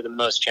of it were the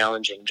most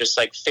challenging, just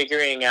like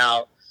figuring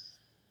out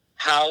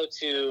how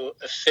to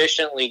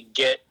efficiently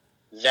get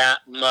that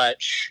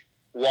much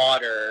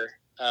water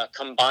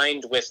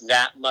combined with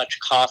that much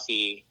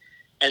coffee,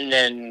 and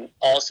then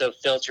also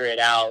filter it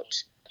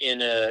out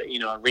in a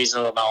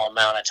reasonable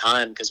amount of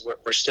time, because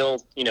we're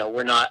still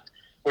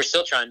we're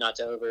still trying not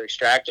to over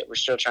extract it. We're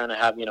still trying to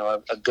have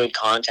a good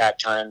contact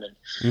time,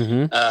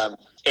 and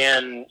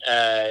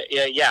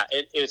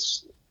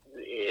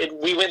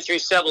we went through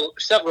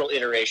several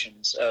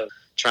iterations of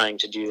trying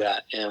to do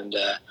that, and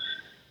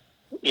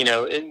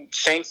and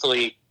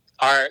thankfully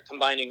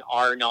combining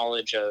our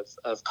knowledge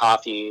of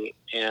coffee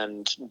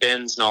and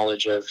Ben's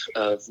knowledge of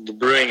the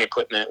brewing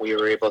equipment, we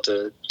were able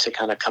to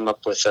kind of come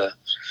up with a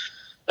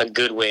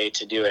good way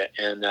to do it.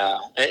 And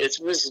it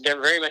was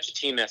very much a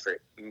team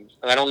effort.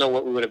 I don't know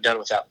what we would have done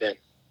without Ben.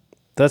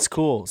 That's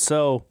cool.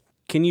 So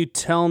can you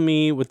tell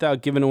me,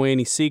 without giving away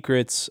any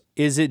secrets,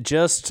 is it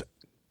just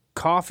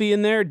coffee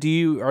in there?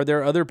 Are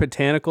there other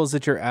botanicals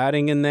that you're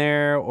adding in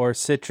there, or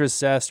citrus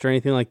zest or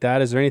anything like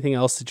that? Is there anything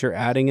else that you're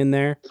adding in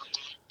there?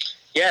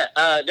 Yeah,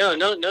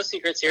 no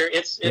secrets here.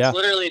 It's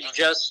literally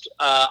just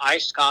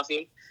iced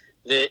coffee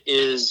that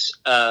is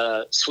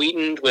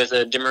sweetened with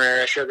a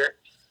demerara sugar,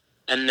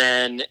 and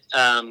then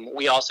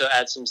we also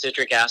add some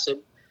citric acid,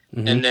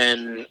 and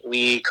then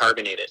we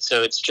carbonate it.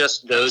 So it's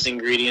just those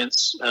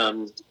ingredients.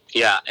 And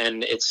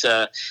it's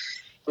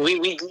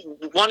we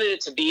wanted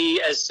it to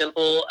be as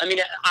simple. I mean,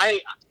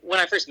 when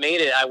I first made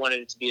it, I wanted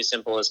it to be as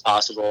simple as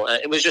possible.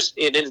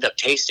 It ended up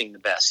tasting the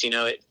best.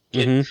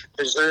 It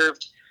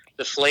preserved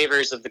the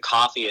flavors of the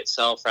coffee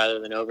itself rather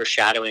than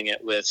overshadowing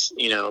it with,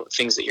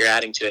 things that you're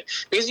adding to it,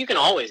 because you can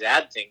always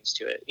add things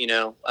to it.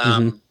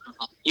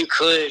 You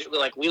could,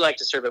 we like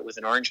to serve it with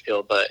an orange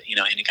peel, but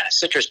any kind of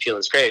citrus peel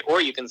is great.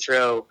 Or you can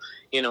throw,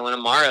 an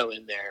Amaro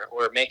in there,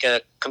 or make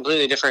a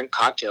completely different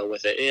cocktail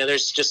with it.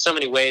 There's just so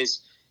many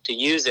ways to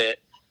use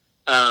it.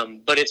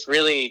 But it's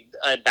really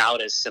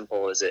about as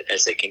simple as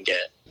it can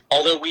get.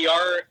 Although we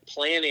are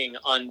planning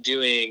on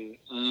doing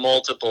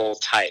multiple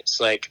types.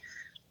 Like,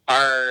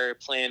 our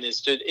plan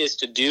is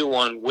to do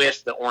one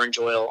with the orange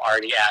oil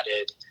already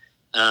added,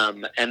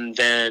 and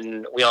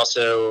then we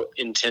also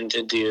intend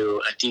to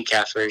do a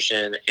decaf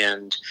version,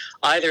 and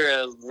either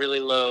a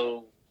really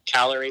low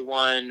calorie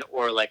one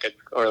or like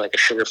a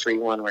sugar free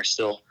one. We're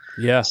still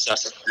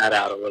sussing that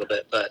out a little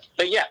bit, but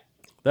yeah.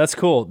 That's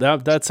cool.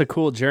 That's a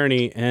cool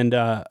journey, and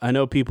I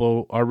know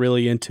people are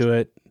really into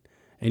it,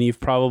 and you've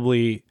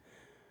probably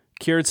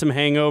cured some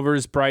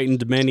hangovers,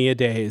 brightened many a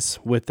days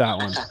with that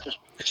one.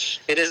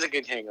 It is a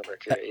good hangover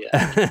cure,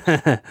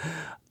 yeah.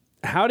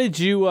 How did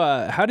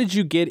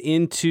you get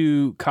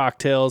into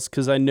cocktails?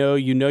 Because I know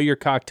your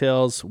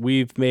cocktails.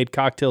 We've made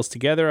cocktails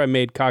together. I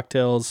made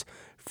cocktails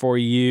for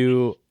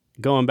you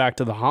going back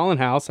to the Holland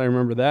House. I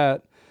remember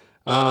that.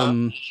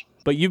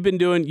 But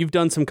you've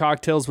done some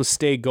cocktails with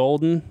Stay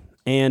Golden.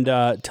 And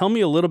tell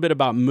me a little bit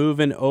about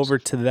moving over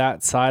to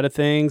that side of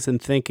things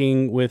and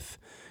thinking with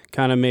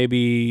kind of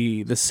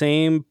maybe the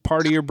same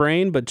part of your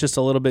brain, but just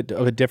a little bit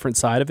of a different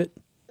side of it.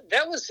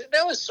 That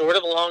was sort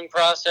of a long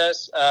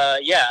process. I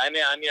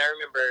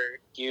remember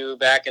you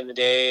back in the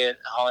day at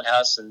Holland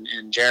House and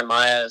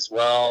Jeremiah as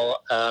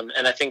well.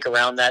 And I think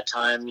around that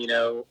time,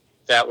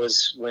 that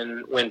was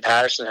when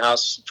Patterson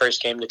House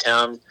first came to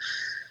town.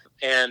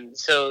 And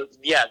so,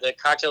 the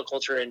cocktail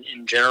culture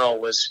in general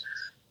was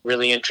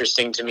really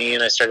interesting to me,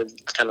 and I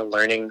started kind of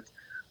learning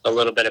a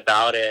little bit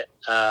about it.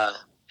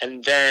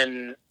 And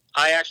then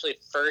I actually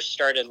first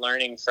started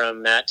learning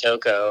from Matt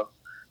Tocco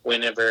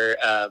whenever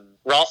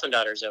Rolf and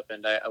Daughters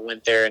opened. I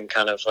went there and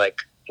kind of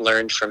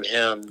learned from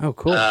him. Oh,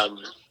 cool.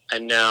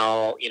 And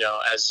now,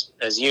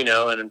 as you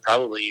know, and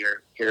probably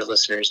your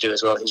listeners do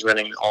as well, he's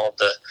running all of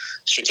the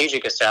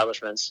strategic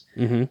establishments.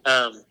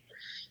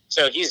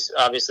 So he's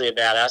obviously a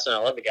badass, and I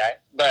love the guy.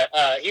 But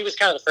he was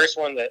kind of the first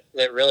one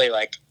that really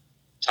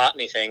taught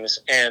me things,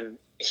 and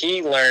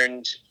he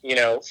learned,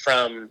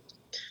 from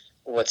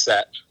what's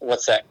that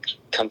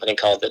company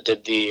called that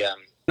did the.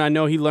 I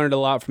know he learned a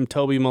lot from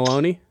Toby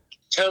Maloney.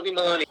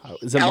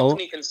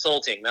 Alchemy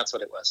Consulting, that's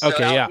what it was. Okay,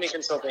 so Alchemy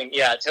Consulting,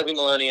 Toby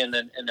Maloney, and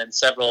then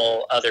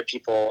several other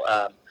people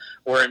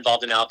were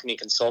involved in Alchemy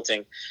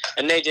Consulting,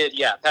 and they did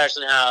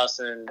Patterson House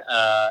and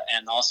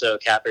also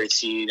Catbird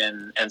Seed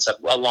and stuff,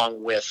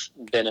 along with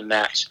Ben and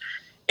Max.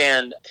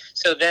 And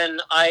so then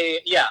I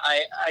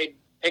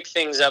picked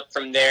things up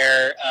from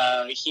there.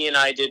 He and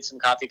I did some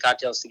coffee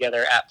cocktails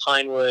together at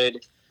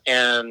Pinewood,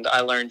 and I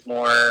learned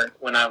more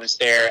when I was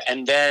there.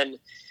 And then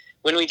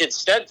when we did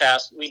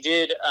Steadfast, we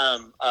did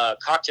a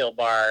cocktail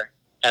bar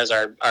as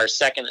our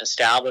second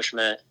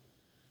establishment.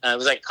 It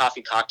was like a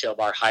coffee cocktail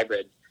bar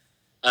hybrid.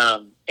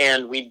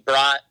 And we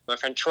brought my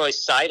friend Troy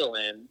Seidel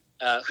in,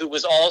 who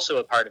was also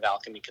a part of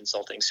Alchemy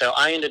Consulting. So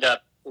I ended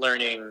up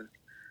learning,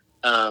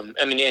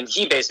 and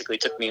he basically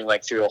took me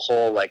like through a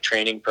whole like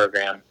training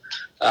program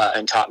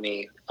and taught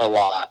me a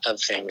lot of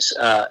things.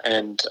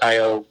 And I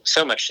owe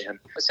so much to him.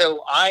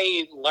 So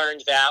I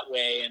learned that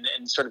way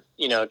and sort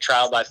of,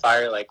 trial by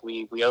fire. Like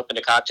we opened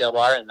a cocktail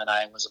bar, and then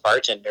I was a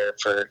bartender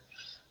for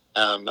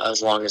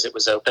as long as it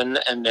was open.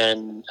 And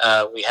then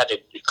we had to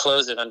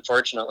close it,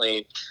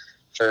 unfortunately,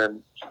 for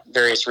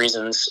various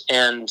reasons.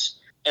 And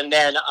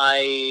then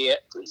I,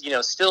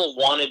 still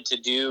wanted to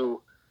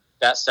do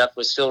that stuff,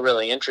 was still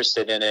really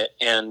interested in it.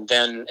 And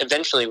then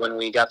eventually when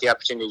we got the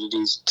opportunity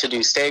to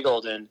do Stay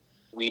Golden,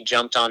 we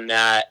jumped on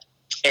that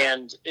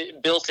and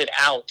built it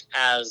out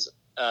as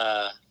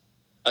a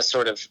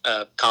sort of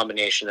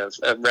combination of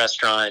a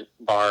restaurant,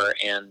 bar,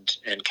 and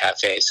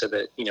cafe, so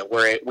that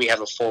we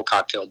have a full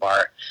cocktail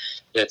bar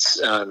that's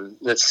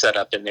set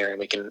up in there, and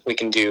we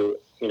can do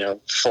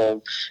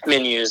full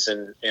menus,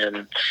 and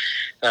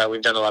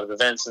we've done a lot of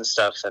events and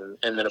stuff, and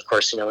then of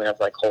course we have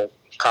like whole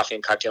coffee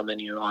and cocktail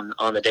menu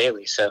on the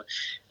daily. So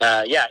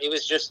it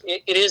was just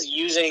it is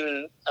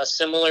using a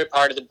similar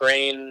part of the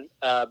brain,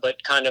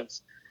 but kind of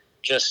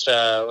just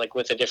like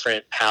with a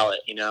different palette.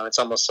 It's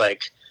almost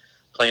like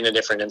playing a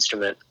different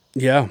instrument.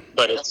 Yeah.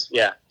 But it's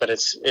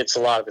a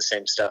lot of the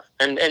same stuff.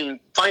 And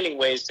finding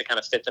ways to kind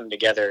of fit them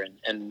together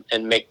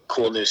and make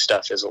cool new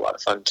stuff is a lot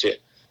of fun too.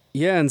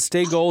 Yeah, and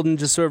Stay Golden,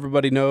 just so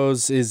everybody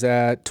knows, is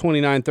at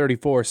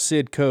 2934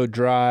 Sidco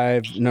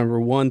Drive, number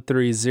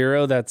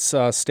 130. That's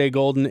Stay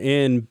Golden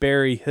in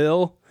Berry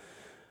Hill.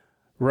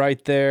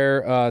 Right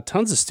there.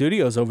 Tons of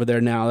studios over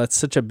there now. That's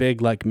such a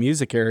big like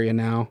music area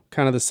now.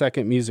 Kind of the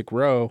second music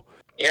row.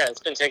 Yeah,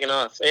 it's been taken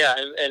off. Yeah,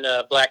 and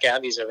Black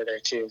Abbey's over there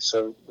too,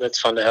 so that's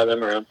fun to have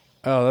them around.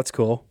 Oh, that's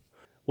cool.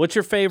 What's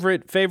your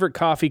favorite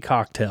coffee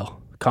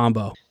cocktail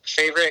combo?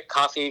 Favorite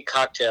coffee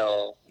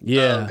cocktail?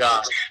 Yeah. Oh,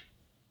 gosh.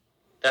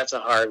 That's a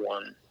hard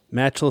one.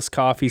 Matchless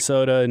coffee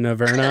soda in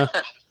Naverna.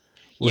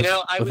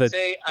 I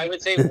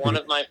would say one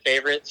of my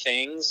favorite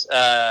things,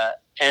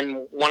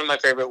 and one of my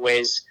favorite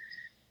ways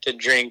to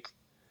drink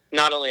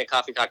not only a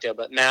coffee cocktail,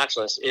 but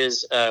matchless,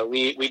 is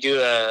we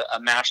do a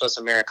matchless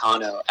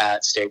Americano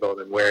at Stay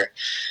Golden, where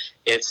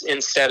it's,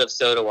 instead of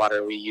soda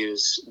water, we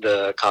use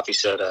the coffee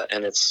soda,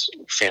 and it's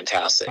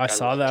fantastic. I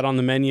saw that on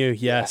the menu,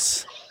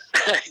 yes.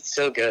 It's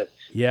so good.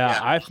 Yeah,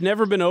 I've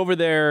never been over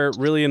there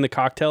really in the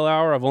cocktail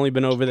hour. I've only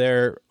been over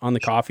there on the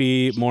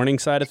coffee morning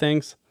side of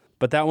things,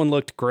 but that one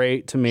looked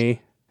great to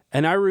me.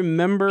 And I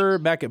remember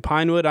back at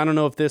Pinewood, I don't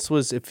know if this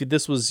was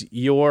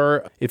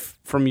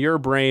from your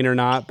brain or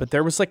not, but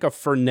there was like a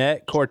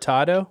Fernet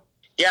Cortado.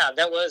 Yeah,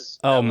 that was.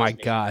 Oh my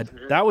God,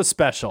 that was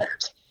special.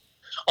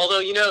 Although,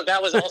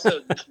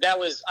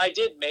 I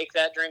did make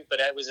that drink, but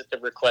I was at the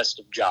request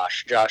of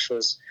Josh. Josh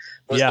was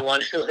the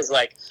one who was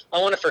like, I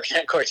want a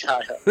Fernet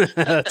Cortado.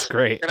 That's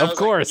great. Of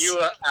course. Like, you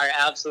are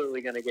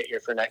absolutely going to get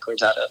your Fernet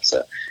Cortado.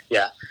 So,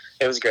 yeah,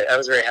 it was great. I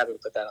was very happy to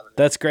put that on.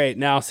 That's great.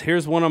 Now,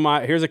 here's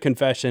a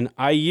confession.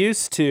 I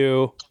used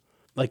to,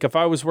 like, if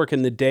I was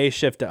working the day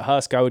shift at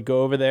Husk, I would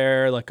go over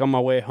there, like, on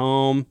my way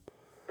home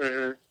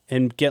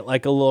and get,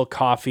 like, a little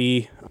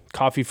coffee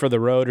for the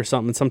road or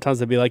something. Sometimes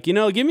they'd be like,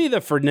 give me the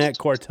Fernet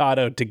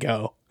Cortado to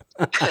go.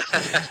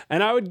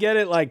 And I would get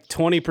it like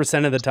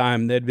 20% of the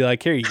time. They'd be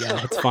like, here you go.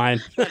 It's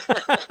fine.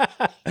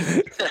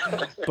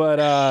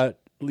 But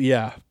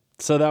yeah,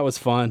 so that was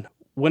fun.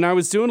 When I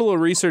was doing a little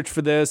research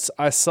for this,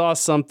 I saw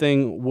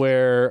something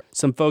where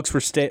some folks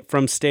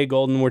from Stay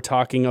Golden were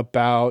talking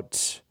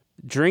about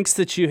drinks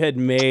that you had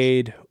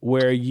made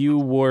where you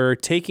were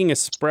taking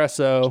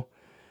espresso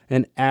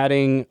and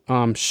adding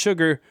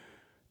sugar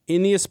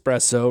in the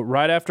espresso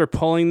right after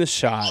pulling the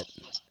shot,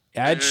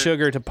 add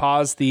sugar to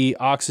pause the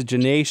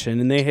oxygenation,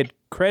 and they had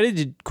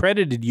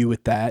credited you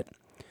with that.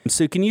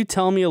 So can you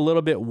tell me a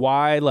little bit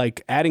why,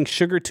 like, adding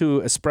sugar to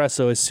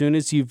espresso as soon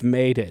as you've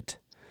made it,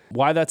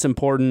 why that's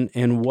important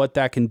and what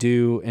that can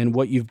do and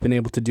what you've been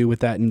able to do with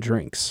that in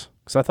drinks?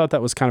 Because I thought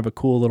that was kind of a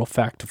cool little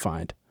fact to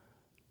find.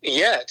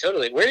 Yeah,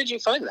 totally. Where did you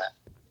find that?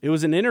 It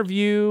was an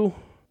interview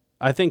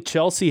I think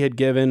Chelsea had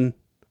given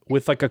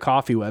with like a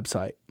coffee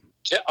website.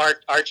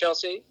 Our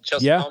Chelsea?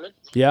 Chelsea yeah. Coleman?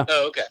 Yeah.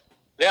 Oh, okay.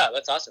 Yeah,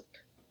 that's awesome.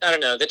 I don't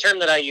know. The term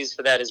that I use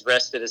for that is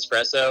rested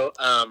espresso.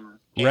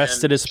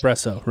 Rested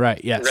espresso, right,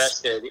 yes.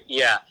 Rested,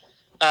 yeah.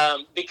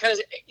 Because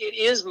it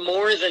is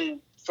more than,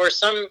 for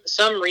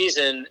some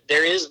reason,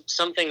 there is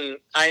something,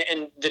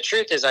 and the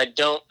truth is I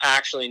don't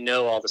actually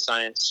know all the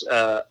science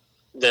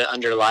that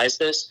underlies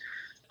this.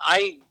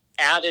 I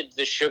added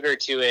the sugar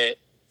to it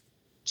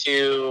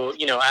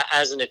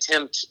as an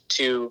attempt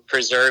to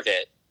preserve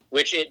it,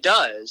 which it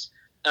does.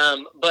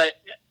 But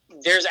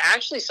there's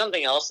actually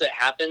something else that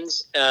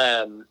happens,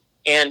 and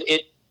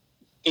it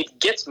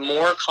gets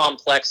more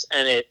complex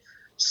and it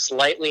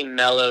slightly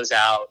mellows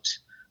out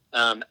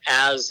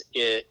as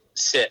it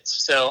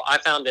sits. So I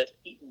found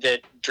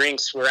that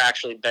drinks were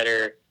actually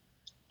better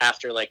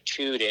after like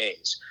 2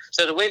 days.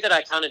 So the way that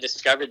I kind of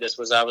discovered this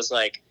was I was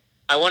like,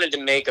 I wanted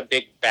to make a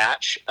big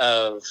batch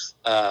of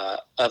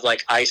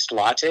like iced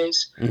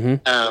lattes,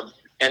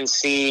 and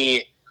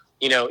see,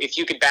 you know, if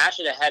you could batch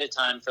it ahead of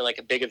time for like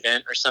a big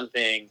event or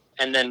something.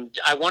 And then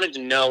I wanted to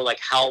know like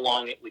how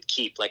long it would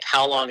keep, like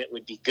how long it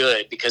would be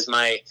good, because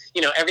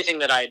everything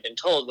that I had been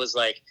told was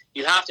like,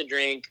 you have to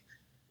drink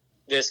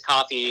this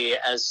coffee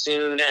as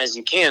soon as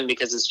you can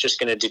because it's just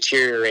going to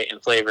deteriorate in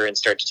flavor and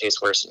start to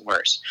taste worse and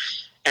worse.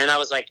 And I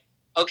was like,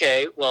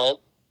 okay,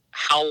 well,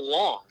 how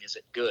long is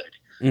it good?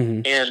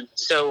 And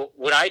so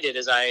what I did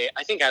is I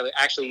think I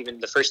actually, even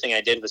the first thing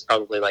I did was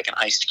probably like an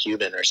iced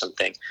Cuban or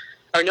something.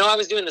 Or no, I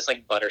was doing this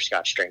like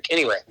butterscotch drink.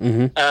 Anyway,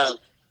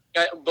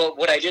 but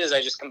what I did is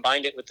I just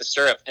combined it with the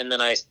syrup and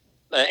then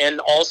and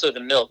also the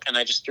milk, and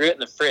I just threw it in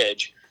the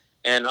fridge.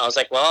 And I was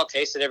like, well, I'll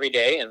taste it every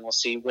day and we'll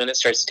see when it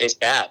starts to taste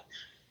bad.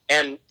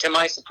 And to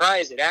my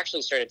surprise, it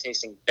actually started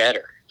tasting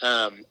better.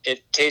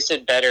 It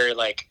tasted better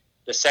like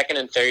the second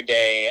and third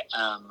day,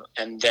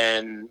 and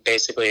then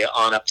basically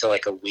on up to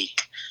like a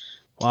week.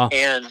 Wow.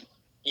 And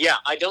yeah,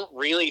 I don't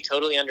really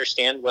totally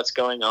understand what's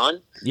going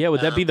on. Yeah,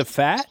 would that be the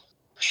fat?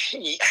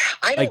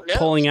 I don't know.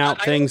 Pulling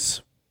out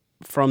things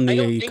from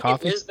the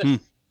coffee?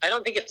 I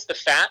don't think it's the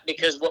fat,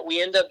 because what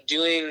we end up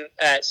doing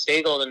at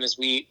Stay Golden is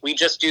we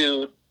just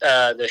do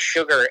the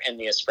sugar and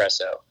the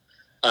espresso.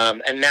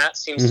 And that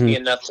seems to be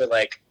enough to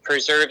like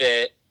preserve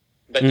it,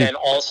 but then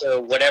also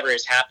whatever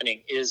is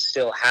happening is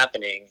still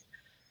happening.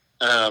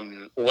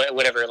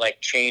 Whatever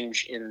like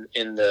change in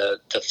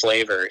the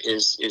flavor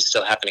is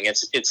still happening.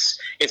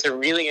 It's a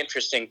really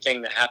interesting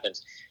thing that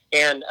happens.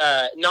 And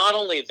not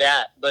only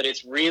that, but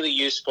it's really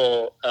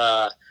useful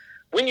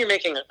when you're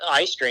making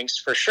ice drinks,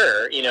 for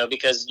sure, you know,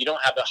 because you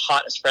don't have a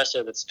hot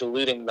espresso that's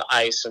diluting the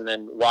ice and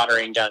then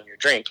watering down your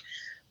drink.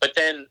 But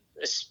then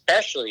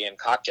especially in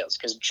cocktails,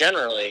 because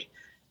generally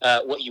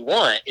what you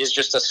want is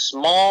just a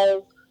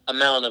small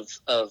amount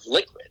of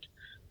liquid,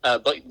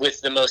 but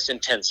with the most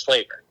intense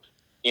flavor,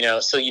 you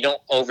know, so you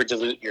don't over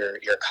dilute your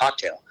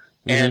cocktail.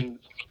 And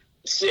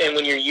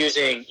when you're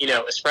using, you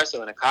know,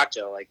 espresso in a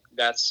cocktail, like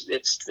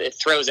it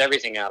throws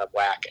everything out of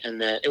whack. And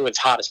then it was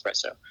hot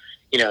espresso,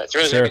 you know, it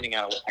throws everything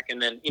out of whack.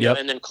 And then, you know,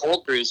 and then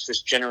cold brews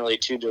just generally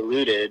too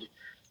diluted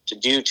to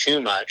do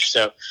too much.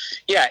 So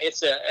yeah,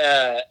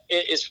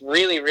 it's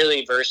really,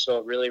 really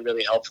versatile, really,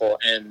 really helpful.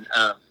 And,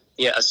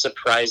 a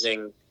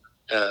surprising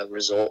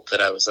result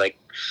that I was like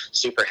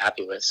super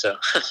happy with. So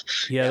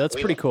yeah, that's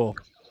pretty cool.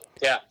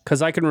 Yeah.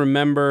 Cause I can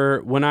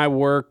remember when I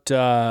worked,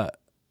 I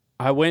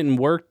went and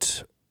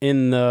worked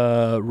in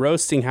the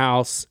roasting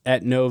house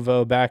at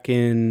Novo back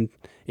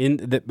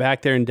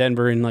back there in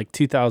Denver in like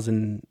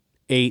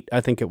 2008,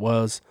 I think it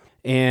was.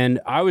 And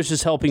I was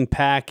just helping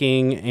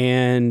packing,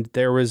 and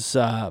there was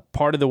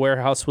part of the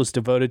warehouse was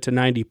devoted to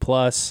 90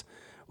 Plus,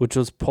 which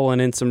was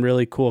pulling in some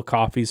really cool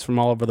coffees from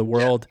all over the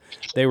world.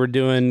 Yeah. They were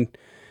doing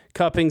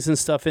cuppings and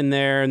stuff in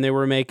there, and they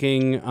were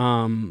making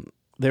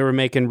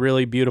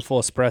really beautiful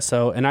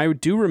espresso. And I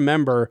do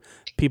remember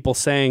people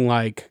saying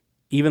like,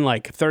 even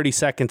like 30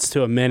 seconds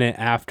to a minute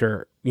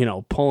after, you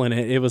know, pulling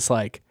it, it was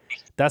like,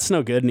 that's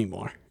no good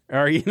anymore.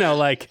 Or, you know,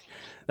 like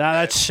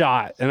that's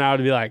shot. And I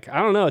would be like, I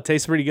don't know, it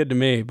tastes pretty good to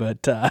me.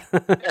 But,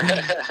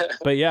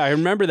 but yeah, I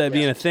remember that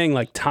being a thing.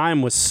 Like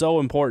time was so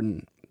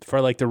important for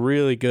like the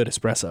really good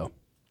espresso.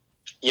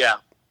 Yeah.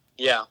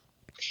 Yeah.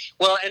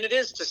 Well, and it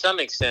is to some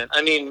extent.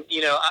 I mean,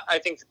 you know, I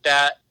think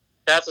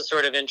that's a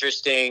sort of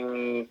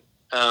interesting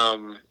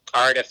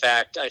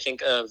artifact, I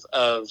think, of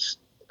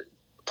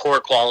poor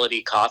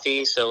quality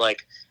coffee. So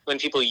like when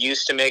people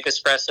used to make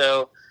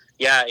espresso,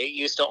 yeah, it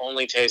used to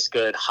only taste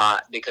good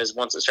hot, because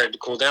once it started to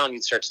cool down,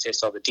 you'd start to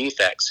taste all the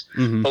defects.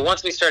 But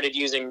once we started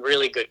using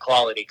really good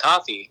quality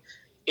coffee,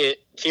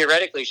 it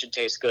theoretically should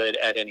taste good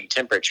at any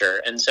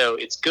temperature. And so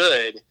it's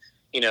good,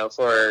 you know,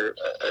 for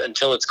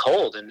until it's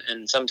cold,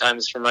 and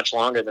sometimes for much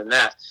longer than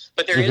that.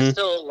 But there is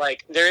still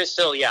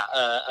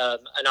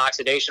an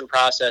oxidation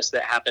process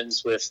that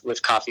happens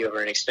with coffee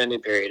over an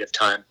extended period of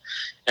time.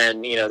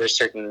 And, you know, there's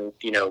certain,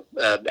 you know,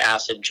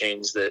 acid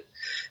chains that,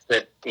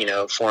 you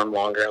know, form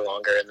longer and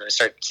longer, and then they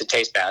start to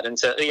taste bad. And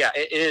so, yeah,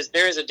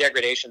 there is a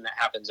degradation that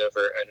happens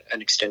over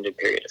an extended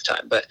period of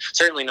time, but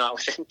certainly not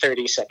within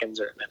 30 seconds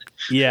or a minute.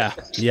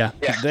 Yeah.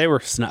 They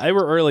were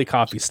early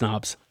coffee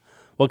snobs.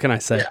 What can I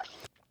say? Yeah.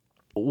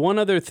 One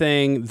other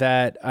thing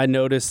that I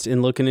noticed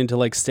in looking into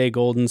like Stay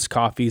Golden's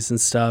coffees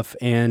and stuff,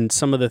 and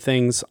some of the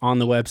things on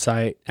the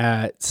website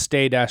at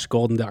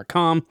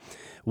stay-golden.com,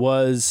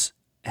 was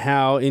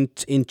how in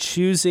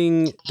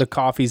choosing the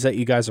coffees that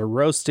you guys are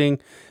roasting,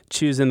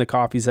 choosing the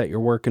coffees that you're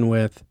working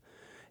with,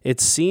 it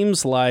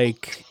seems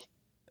like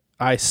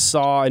I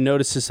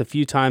noticed this a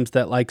few times,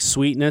 that like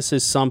sweetness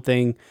is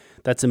something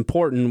that's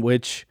important,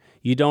 which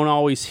you don't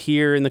always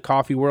hear in the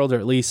coffee world, or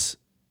at least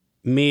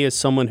me as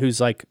someone who's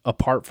like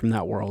apart from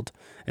that world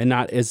and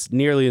not as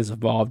nearly as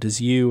involved as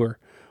you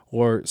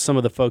or some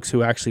of the folks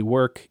who actually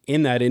work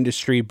in that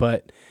industry.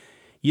 But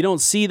you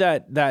don't see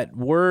that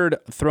word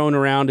thrown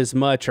around as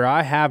much, or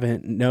I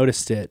haven't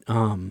noticed it,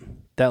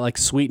 that like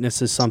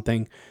sweetness is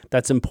something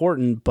that's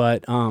important.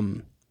 But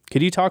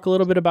Could you talk a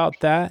little bit about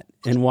that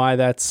and why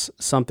that's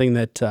something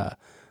that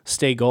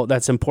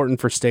that's important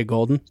for Stay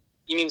Golden?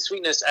 You mean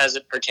sweetness as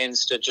it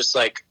pertains to just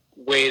like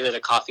way that a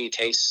coffee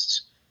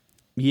tastes?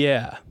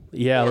 Yeah,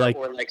 or, like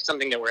or like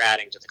something that we're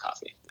adding to the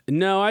coffee.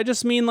 No, I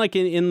just mean like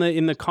in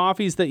the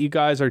coffees that you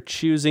guys are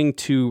choosing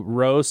to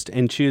roast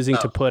and choosing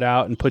to put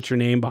out and put your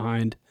name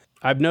behind.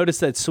 I've noticed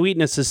that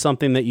sweetness is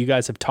something that you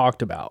guys have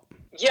talked about.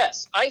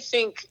 Yes, I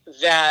think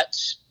that,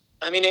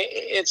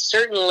 it's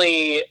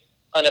certainly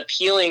an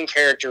appealing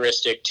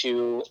characteristic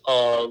to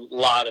a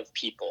lot of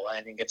people.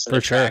 I think it's an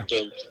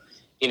attractive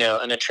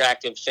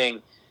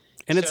thing.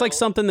 And it's like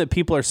something that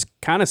people are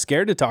kind of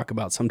scared to talk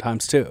about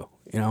sometimes too.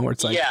 Where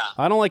it's like,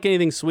 I don't like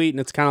anything sweet, and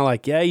it's kind of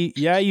like, yeah,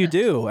 you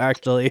do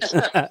actually.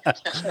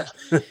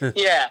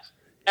 Yeah,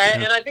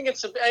 and I think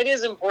it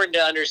is important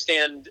to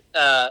understand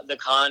the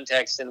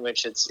context in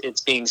which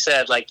it's being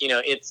said. Like,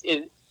 it's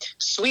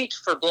sweet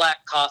for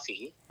black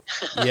coffee.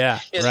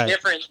 Is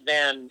different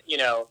than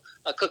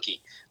a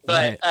cookie,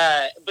 but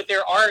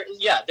there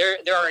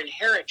are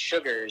inherent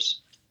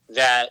sugars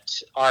that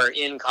are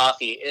in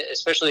coffee,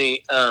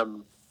 especially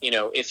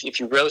if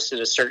you roast it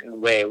a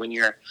certain way. When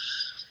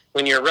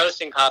you're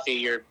roasting coffee,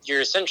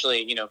 you're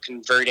essentially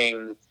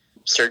converting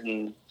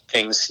certain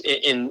things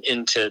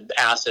into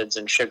acids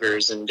and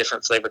sugars and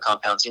different flavor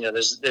compounds.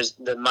 There's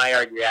the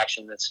Maillard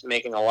reaction that's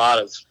making a lot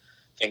of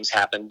things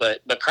happen,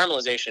 but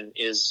caramelization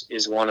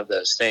is one of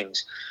those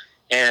things,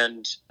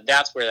 and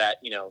that's where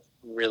that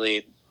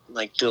really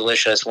like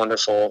delicious,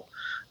 wonderful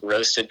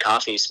roasted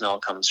coffee smell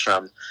comes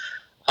from.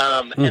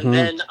 And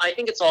then I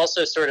think it's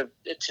also sort of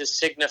to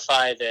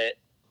signify that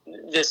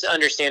this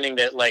understanding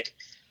that like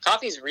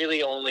coffee is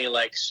really only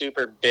like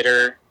super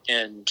bitter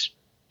and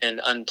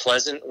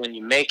unpleasant when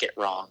you make it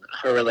wrong,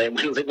 or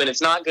when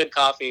it's not good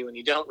coffee, when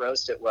you don't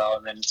roast it well,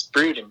 and then it's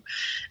brewed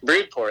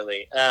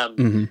poorly.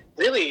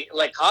 Really,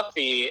 like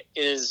coffee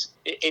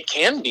it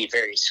can be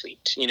very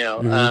sweet.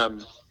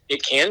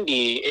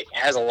 It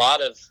has a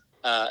lot of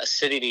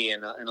acidity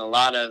and a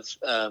lot of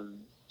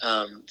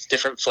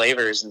different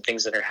flavors and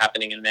things that are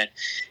happening in that.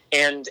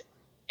 And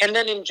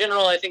then in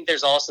general, I think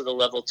there's also the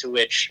level to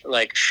which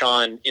like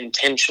Sean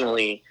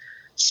intentionally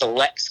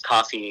selects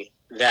coffee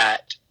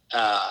that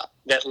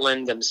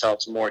lend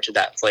themselves more to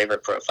that flavor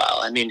profile.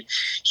 I mean,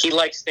 he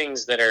likes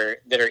things that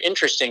are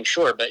interesting,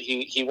 sure, but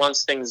he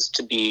wants things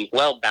to be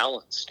well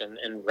balanced and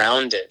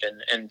rounded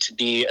and to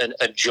be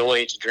a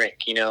joy to drink.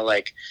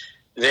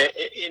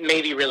 It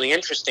may be really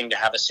interesting to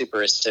have a super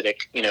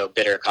acidic,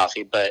 bitter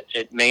coffee, but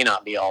it may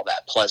not be all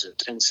that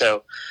pleasant. And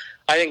so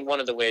I think one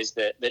of the ways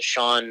that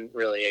Sean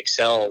really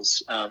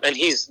excels, and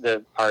he's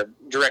our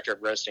director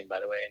of roasting, by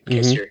the way, in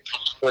case your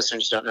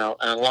listeners don't know,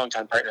 a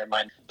longtime partner of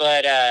mine.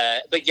 But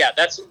yeah,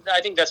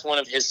 I think that's one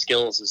of his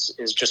skills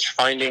is just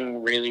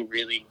finding really,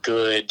 really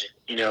good,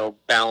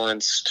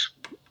 balanced,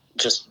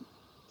 just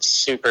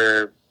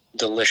super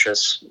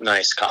delicious,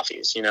 nice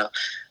coffees.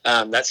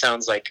 That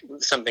sounds like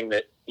something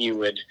that you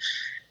would.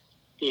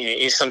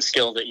 Is some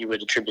skill that you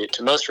would attribute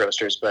to most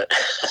roasters, but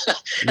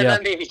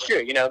that may be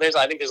true.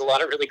 I think there's a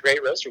lot of really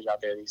great roasters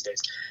out there these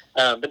days.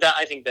 But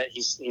I think that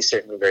he's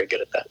certainly very good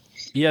at that.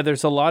 Yeah,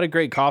 there's a lot of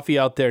great coffee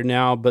out there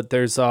now, but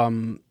there's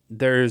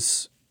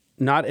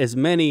not as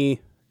many,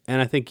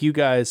 and I think you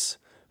guys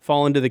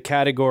fall into the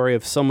category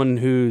of someone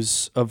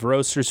of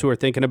roasters who are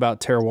thinking about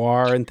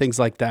terroir and things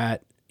like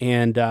that.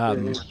 And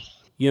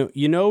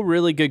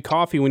really good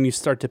coffee when you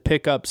start to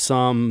pick up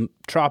some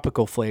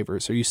tropical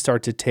flavors, or you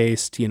start to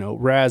taste,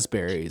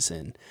 raspberries,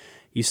 and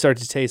you start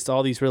to taste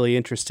all these really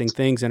interesting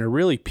things in a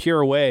really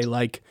pure way,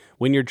 like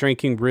when you're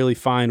drinking really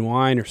fine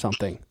wine or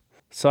something.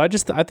 So I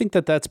think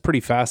that's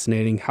pretty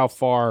fascinating how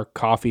far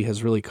coffee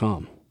has really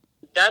come.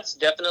 That's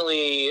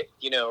definitely,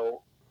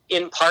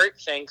 in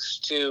part thanks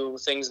to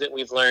things that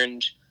we've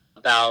learned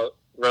about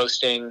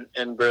roasting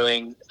and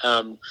brewing,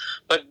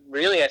 but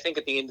really I think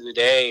at the end of the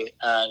day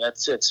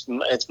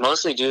it's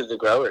mostly due to the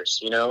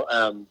growers.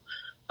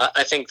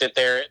 I think that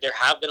there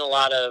have been a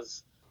lot of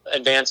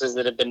advances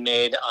that have been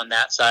made on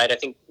that side. I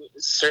think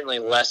certainly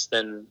less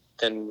than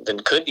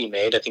could be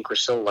made. I think we're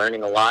still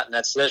learning a lot, and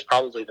there's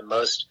probably the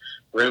most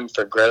room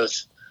for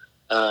growth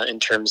in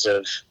terms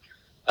of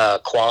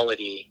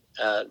quality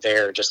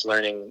there, just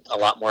learning a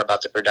lot more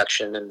about the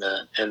production and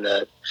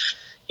the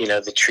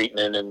the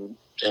treatment and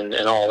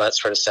all that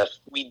sort of stuff.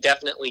 We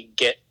definitely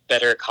get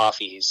better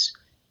coffees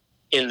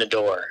in the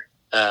door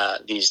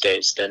these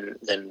days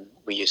than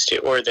we used to,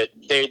 or that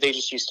they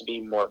just used to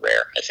be more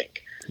rare, I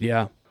think.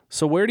 Yeah.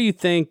 So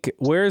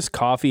where's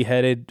coffee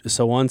headed?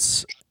 So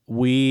once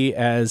we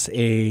as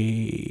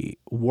a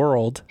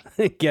world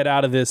get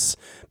out of this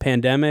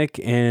pandemic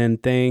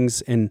and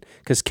things, and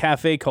because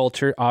cafe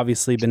culture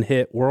obviously been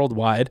hit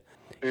worldwide.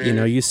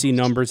 You see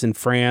numbers in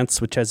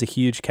France, which has a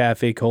huge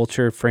cafe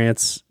culture.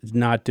 France is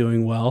not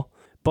doing well.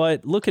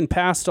 But looking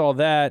past all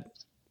that,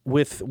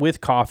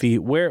 with coffee,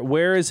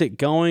 where is it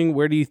going?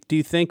 Where do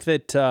you think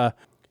that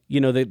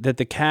that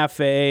the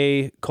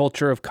cafe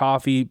culture of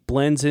coffee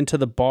blends into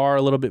the bar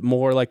a little bit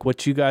more, like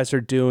what you guys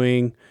are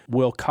doing?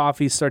 Will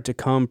coffee start to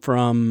come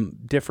from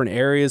different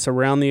areas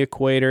around the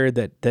equator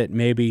that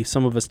maybe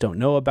some of us don't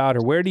know about?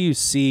 Or where do you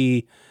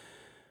see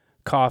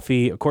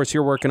coffee? Of course,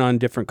 you're working on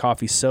different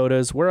coffee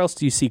sodas. Where else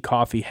do you see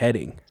coffee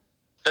heading?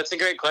 That's a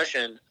great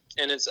question.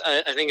 And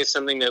I think it's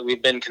something that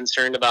we've been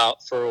concerned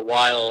about for a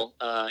while,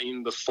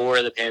 even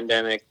before the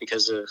pandemic,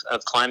 because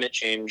of climate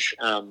change.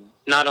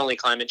 Not only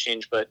climate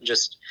change, but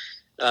just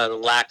the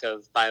lack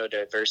of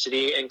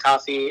biodiversity in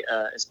coffee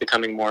is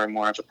becoming more and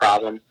more of a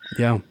problem.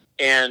 Yeah.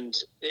 And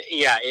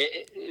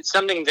it's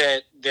something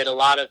that a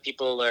lot of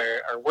people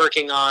are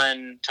working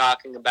on,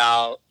 talking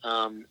about,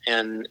 and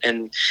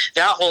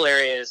that whole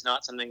area is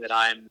not something that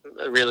I'm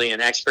really an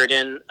expert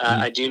in.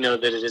 I do know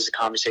that it is a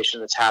conversation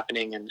that's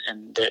happening,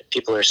 and that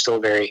people are still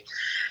very,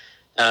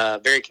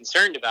 very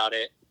concerned about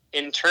it.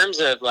 In terms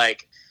of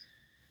like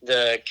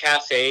the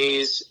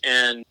cafes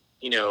and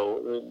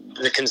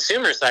the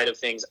consumer side of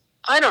things,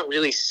 I don't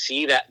really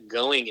see that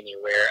going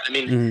anywhere. I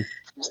mean.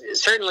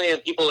 Certainly,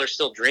 people are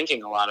still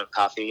drinking a lot of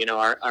coffee.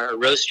 Our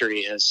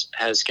roastery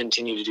has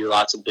continued to do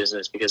lots of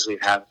business because we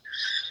have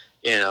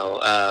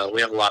a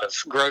lot of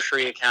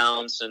grocery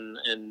accounts,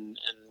 and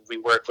we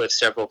work with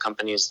several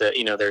companies that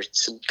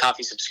there's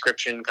coffee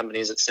subscription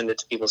companies that send it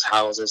to people's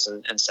houses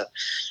and stuff.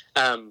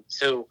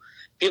 So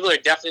people are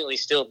definitely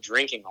still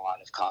drinking a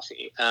lot of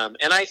coffee,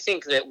 and I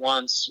think that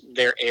once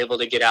they're able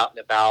to get out and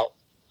about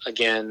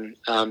again,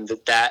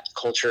 that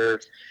culture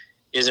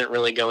isn't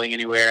really going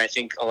anywhere. I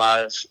think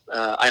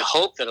I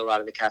hope that a lot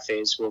of the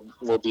cafes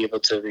will be able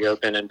to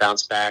reopen and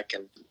bounce back.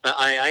 And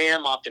I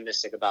am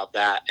optimistic about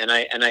that. And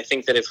I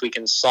think that if we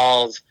can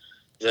solve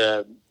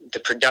the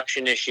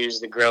production issues,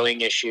 the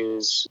growing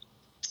issues,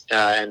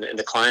 and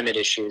the climate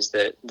issues,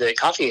 that the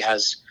coffee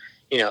has,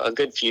 a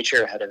good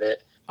future ahead of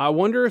it. I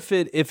wonder if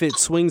it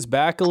swings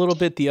back a little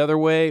bit the other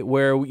way,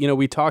 where,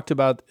 we talked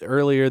about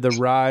earlier the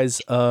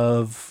rise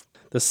of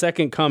the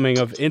second coming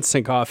of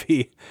instant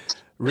coffee.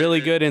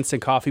 Really good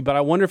instant coffee, but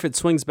I wonder if it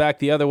swings back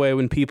the other way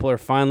when people are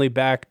finally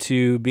back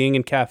to being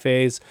in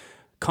cafes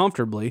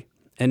comfortably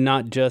and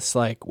not just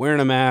like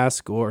wearing a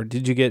mask or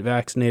did you get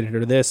vaccinated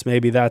or this.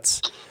 Maybe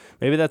that's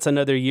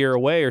another year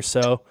away or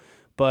so.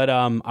 But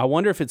I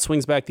wonder if it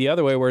swings back the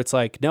other way where it's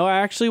like, no, I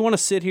actually want to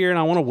sit here and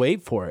I want to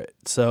wait for it.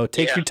 So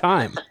take your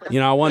time.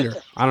 I wonder.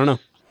 I don't know.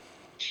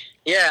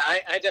 Yeah,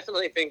 I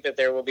definitely think that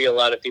there will be a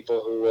lot of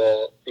people who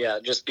will,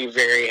 just be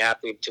very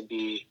happy to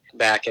be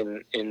back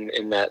in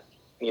that.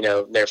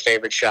 Their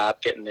favorite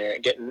shop,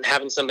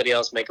 having somebody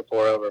else make a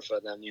pour over for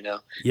them,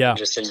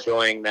 just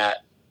enjoying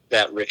that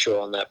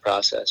ritual and that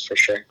process for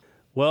sure.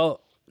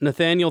 Well,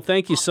 Nathaniel,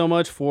 thank you so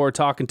much for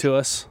talking to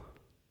us.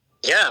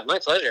 Yeah, my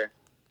pleasure.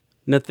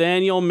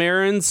 Nathaniel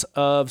Marins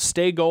of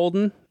Stay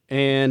Golden,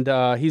 and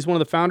he's one of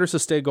the founders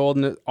of Stay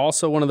Golden,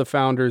 also one of the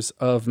founders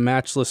of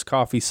Matchless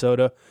Coffee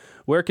Soda.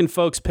 Where can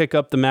folks pick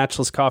up the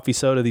Matchless Coffee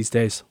Soda these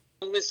days?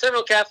 With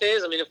several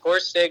cafes. I mean, of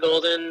course, Stay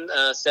Golden,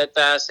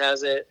 Steadfast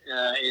has it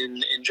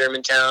in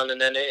Germantown.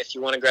 And then if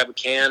you want to grab a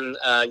can,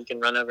 you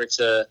can run over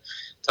to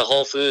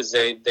Whole Foods.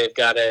 They've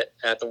got it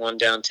at the one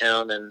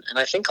downtown and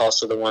I think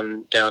also the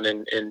one down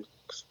in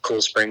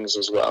Cool Springs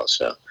as well.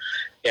 So,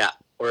 yeah,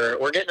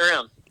 we're getting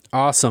around.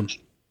 Awesome.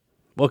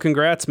 Well,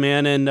 congrats,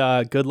 man,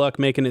 and good luck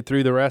making it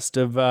through the rest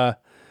of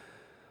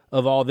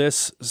all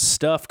this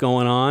stuff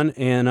going on.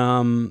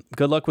 And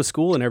good luck with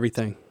school and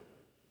everything.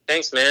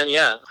 Thanks, man.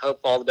 Yeah,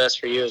 hope all the best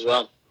for you as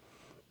well.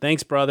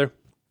 Thanks, brother.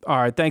 All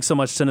right, thanks so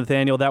much to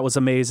Nathaniel. That was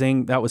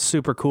amazing. That was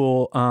super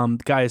cool. The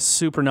guy is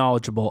super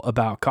knowledgeable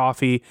about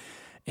coffee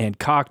and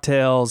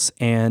cocktails,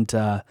 and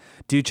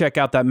do check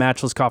out that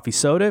Matchless Coffee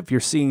Soda if you're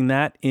seeing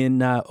that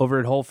in over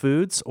at Whole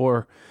Foods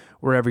or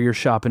wherever you're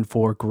shopping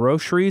for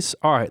groceries.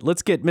 All right,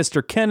 let's get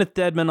Mr. Kenneth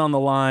Dedman on the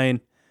line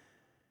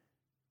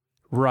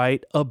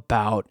right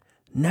about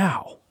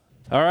now.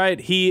 All right,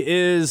 he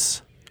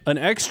is an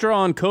extra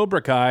on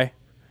Cobra Kai.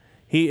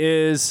 He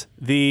is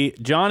the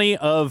Johnny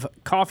of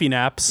coffee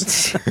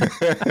naps.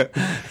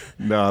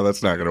 No,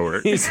 that's not going to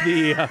work. He's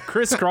the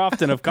Chris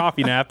Crofton of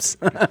coffee naps.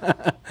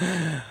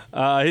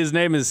 His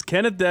name is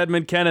Kenneth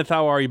Dedman. Kenneth,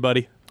 how are you,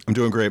 buddy? I'm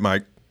doing great,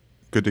 Mike.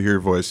 Good to hear your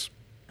voice.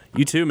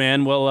 You too,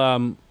 man.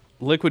 Well,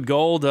 Liquid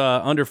Gold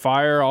under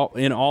fire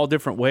in all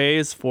different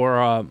ways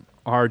for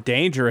our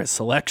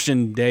dangerous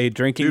election day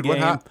drinking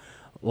game.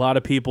 A lot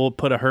of people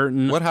put a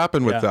hurting. What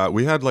happened with that?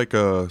 We had like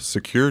a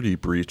security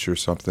breach or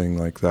something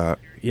like that.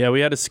 Yeah,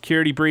 we had a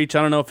security breach.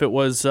 I don't know if it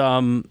was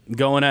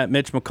going at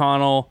Mitch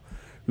McConnell,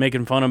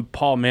 making fun of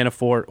Paul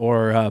Manafort,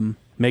 or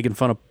making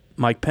fun of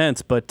Mike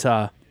Pence.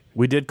 But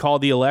we did call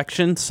the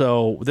election,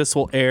 so this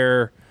will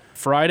air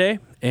Friday.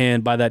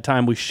 And by that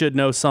time, we should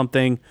know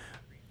something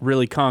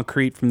really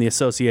concrete from the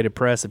Associated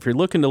Press. If you're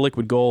looking to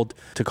Liquid Gold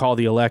to call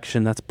the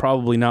election, that's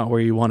probably not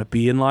where you want to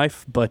be in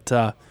life. But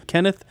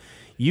Kenneth,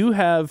 you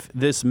have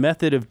this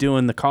method of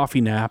doing the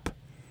coffee nap,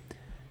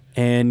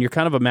 and you're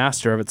kind of a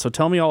master of it. So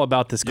tell me all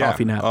about this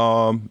coffee nap.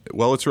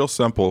 Well, it's real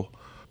simple.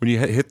 When you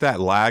hit that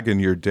lag in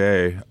your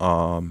day,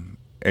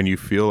 and you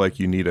feel like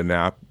you need a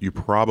nap, you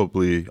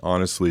probably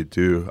honestly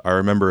do. I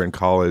remember in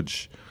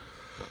college,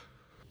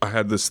 I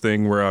had this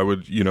thing where I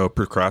would,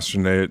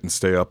 procrastinate and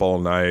stay up all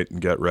night and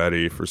get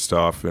ready for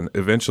stuff. And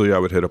eventually I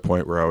would hit a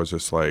point where I was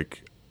just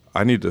like,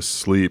 I need to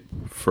sleep.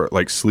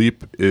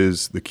 Sleep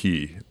is the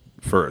key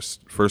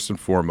first and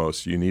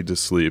foremost. You need to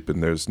sleep.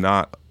 And there's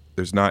not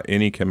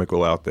any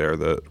chemical out there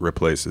that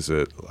replaces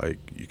it. Like,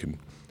 you can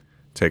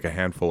take a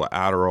handful of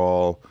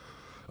Adderall,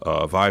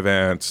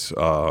 Vyvanse,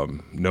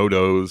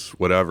 NoDoz,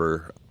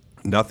 whatever.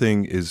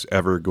 Nothing is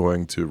ever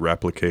going to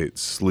replicate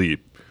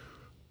sleep.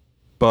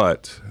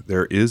 But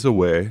there is a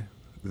way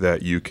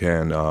that you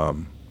can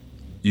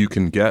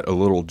get a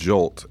little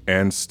jolt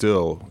and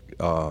still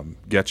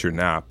get your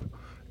nap.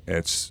 And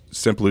it's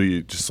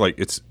simply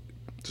it's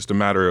just a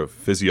matter of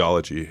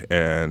physiology.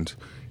 And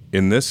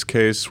in this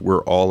case,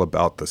 we're all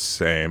about the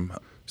same.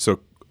 So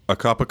a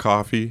cup of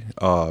coffee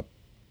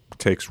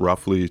takes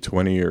roughly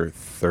 20 or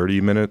 30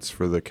 minutes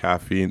for the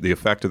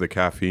effect of the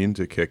caffeine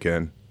to kick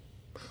in.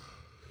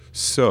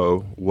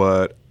 So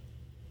what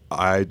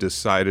I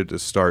decided to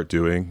start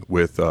doing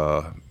with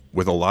a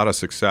lot of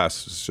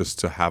success is just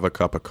to have a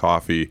cup of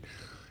coffee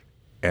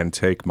and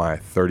take my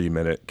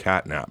 30-minute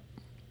cat nap.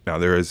 Now,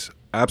 there is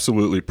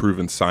absolutely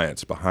proven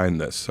science behind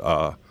this.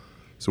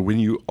 So when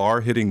you are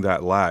hitting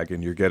that lag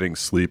and you're getting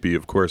sleepy,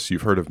 of course,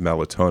 you've heard of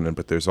melatonin,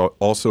 but there's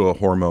also a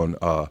hormone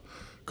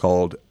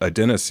called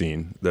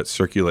adenosine that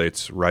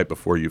circulates right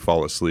before you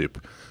fall asleep.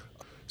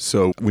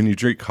 So when you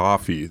drink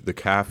coffee, the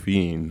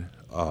caffeine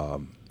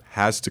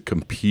has to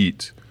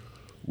compete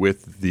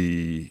with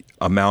the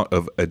amount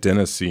of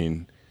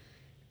adenosine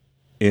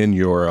in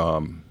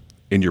your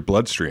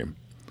bloodstream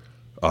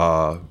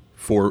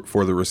for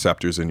the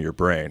receptors in your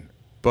brain.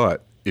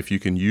 But if you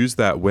can use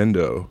that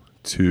window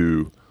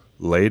to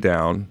lay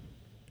down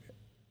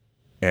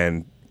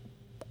and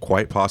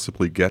quite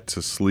possibly get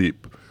to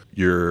sleep,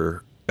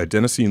 your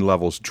adenosine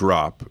levels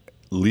drop,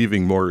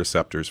 leaving more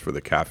receptors for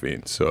the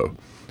caffeine. So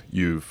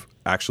you've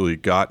actually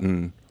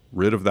gotten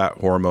rid of that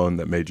hormone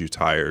that made you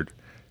tired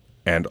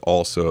and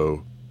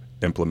also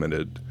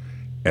implemented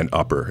an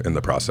upper in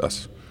the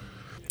process.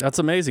 That's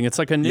amazing. It's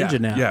like a ninja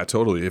nap. Yeah,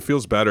 totally. It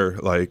feels better.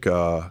 Like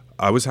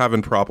I was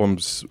having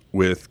problems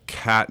with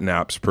cat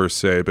naps per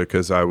se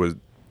because I would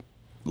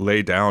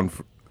lay down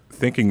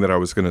thinking that I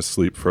was going to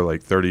sleep for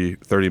like 30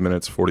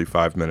 minutes,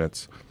 45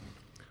 minutes.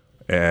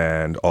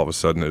 And all of a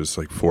sudden it was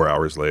like 4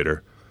 hours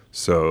later.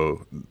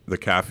 So the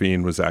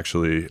caffeine was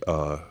actually,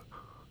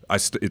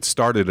 it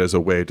started as a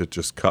way to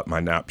just cut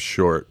my nap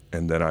short.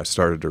 And then I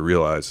started to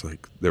realize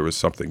like there was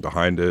something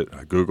behind it.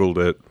 I Googled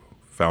it,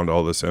 found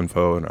all this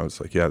info, and I was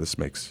like, yeah, this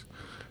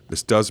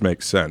does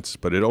make sense.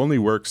 But it only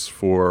works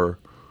for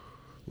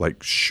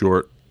like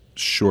short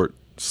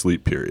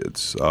sleep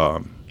periods.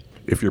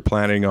 If you're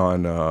planning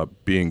on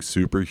being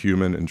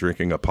superhuman and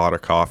drinking a pot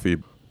of coffee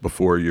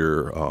before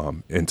your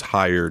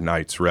entire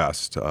night's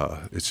rest,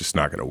 it's just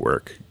not going to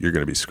work. You're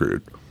going to be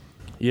screwed.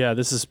 Yeah,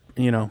 this is,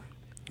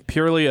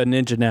 purely a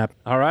ninja nap.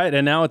 All right,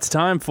 and now it's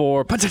time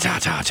for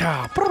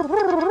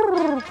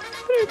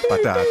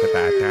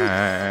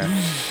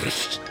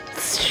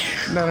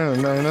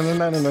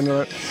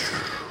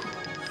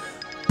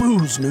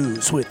Booze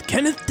News with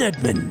Kenneth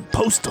Dedman,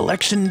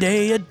 post-election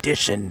day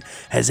edition.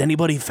 Has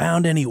anybody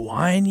found any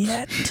wine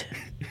yet?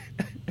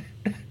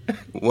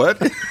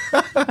 What?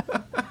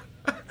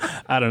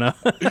 I don't know.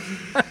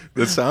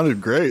 That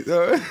sounded great.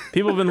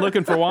 People have been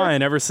looking for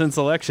wine ever since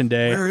election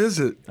day. Where is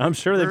it? I'm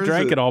sure they've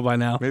drank it all by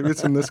now. Maybe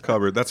it's in this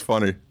cupboard. That's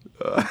funny.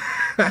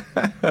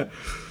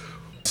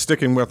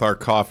 Sticking with our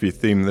coffee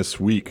theme this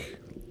week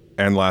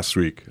and last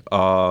week,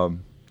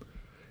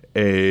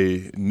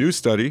 a new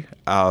study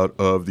out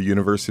of the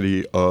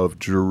University of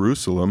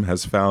Jerusalem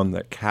has found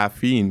that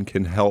caffeine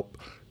can help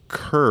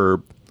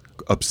curb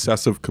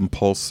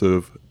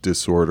obsessive-compulsive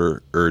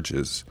disorder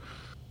urges.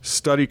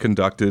 Study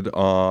conducted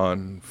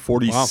on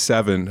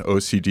 47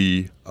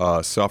 OCD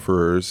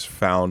sufferers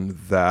found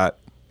that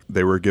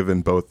they were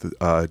given both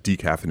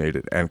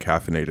decaffeinated and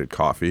caffeinated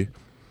coffee,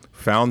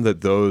 found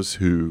that those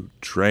who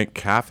drank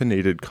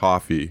caffeinated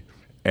coffee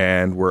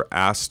and were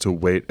asked to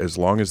wait as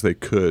long as they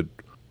could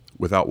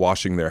without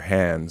washing their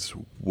hands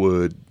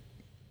would,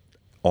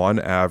 on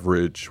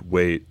average,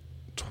 wait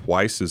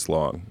twice as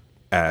long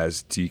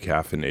as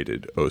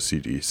decaffeinated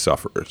OCD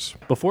sufferers.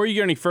 Before you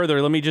get any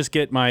further, let me just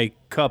get my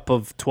cup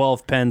of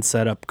 12 pens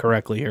set up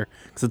correctly here,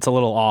 because it's a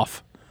little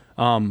off.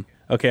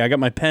 Okay, I got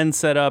my pen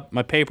set up.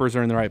 My papers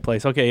are in the right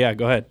place. Okay, yeah,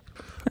 go ahead.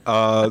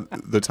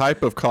 The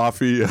type of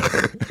coffee...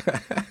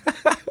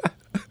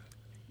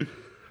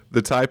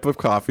 The type of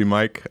coffee,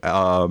 Mike,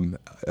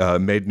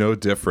 made no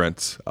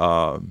difference.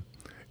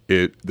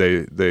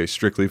 They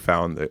strictly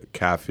found that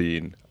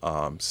caffeine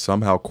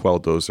somehow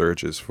quelled those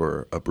urges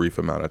for a brief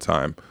amount of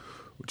time,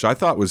 which I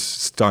thought was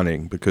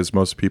stunning because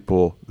most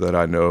people that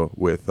I know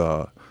with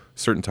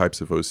certain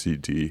types of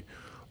OCD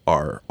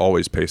are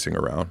always pacing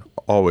around,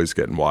 always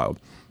getting wild,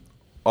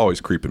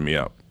 always creeping me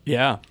out.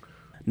 Yeah.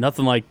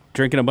 Nothing like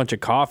drinking a bunch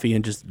of coffee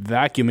and just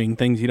vacuuming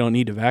things you don't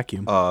need to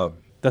vacuum.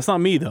 That's not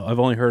me, though. I've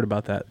only heard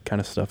about that kind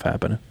of stuff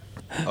happening.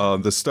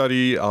 The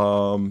study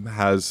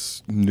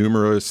has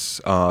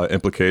numerous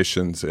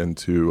implications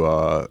into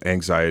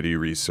anxiety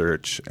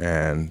research,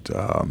 and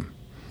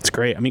It's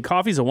great. I mean,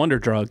 coffee's a wonder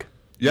drug.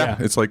 yeah,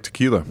 it's like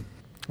tequila.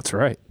 That's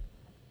right.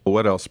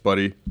 What else,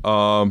 buddy?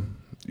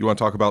 You want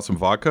to talk about some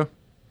vodka?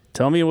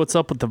 Tell me what's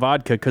up with the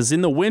vodka, because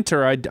in the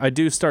winter, I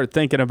do start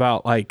thinking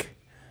about like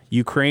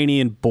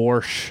Ukrainian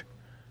borscht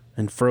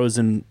and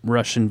frozen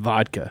Russian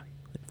vodka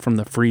from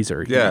the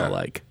freezer. You Yeah. know,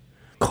 like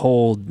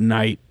cold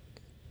night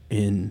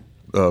in.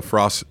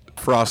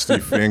 Frosty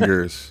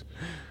fingers.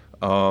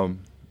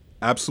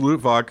 Absolute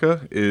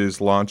Vodka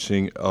is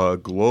launching a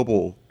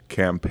global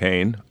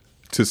campaign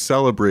to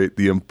celebrate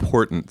the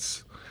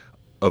importance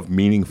of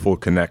meaningful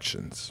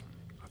connections.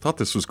 I thought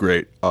this was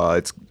great.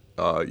 It's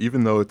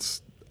even though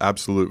it's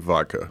Absolute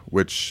Vodka,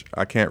 which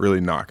I can't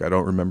really knock. I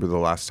don't remember the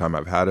last time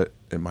I've had it.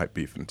 It might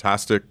be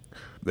fantastic.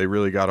 They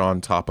really got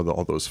on top of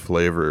all those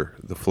flavor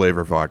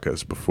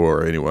vodkas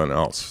before anyone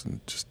else, and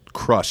just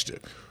crushed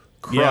it.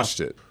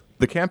 It.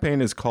 The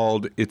campaign is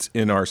called "It's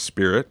in Our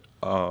Spirit."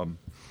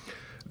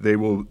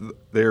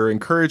 They're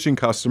encouraging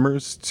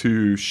customers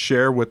to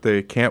share what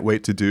they can't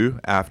wait to do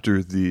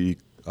after the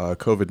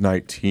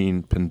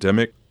COVID-19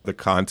 pandemic. The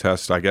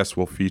contest, I guess,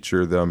 will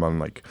feature them on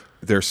like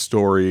their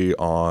story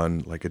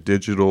on like a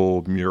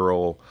digital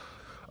mural.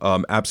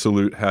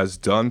 Absolute has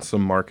done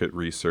some market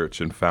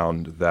research and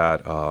found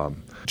that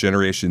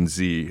Generation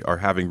Z are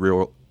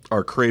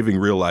craving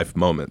real life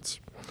moments.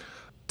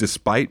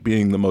 Despite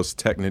being the most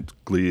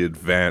technically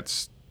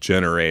advanced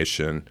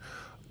generation,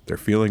 they're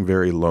feeling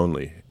very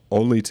lonely,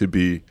 only to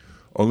be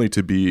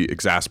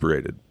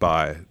exasperated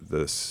by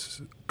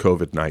this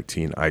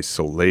COVID-19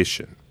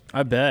 isolation.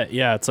 I bet.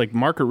 Yeah, it's like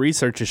market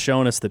research is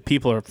showing us that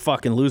people are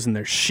fucking losing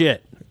their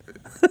shit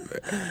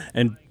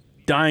and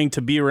dying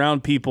to be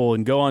around people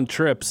and go on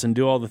trips and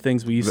do all the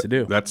things we used to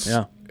do. That's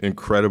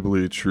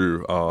incredibly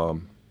true.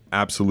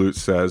 Absolute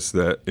says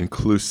that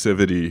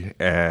inclusivity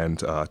and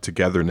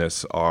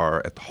togetherness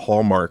are at the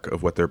hallmark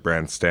of what their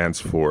brand stands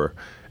for,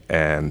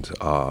 and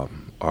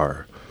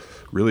are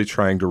really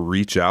trying to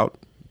reach out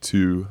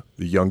to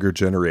the younger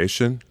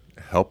generation,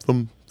 help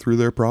them through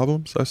their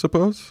problems, I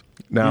suppose.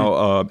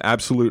 Now,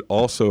 Absolute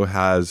also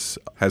has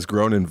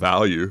grown in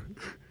value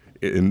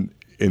in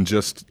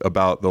just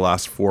about the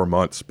last 4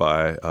 months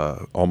by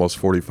almost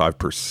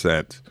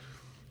 45%.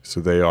 So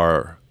they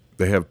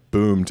have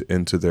boomed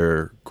into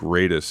their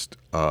greatest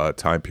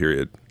time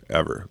period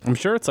ever. I'm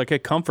sure it's like a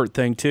comfort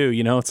thing too.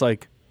 You know, it's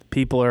like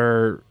people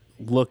are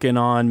looking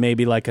on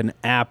maybe like an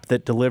app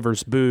that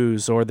delivers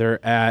booze, or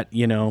they're at,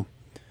 you know,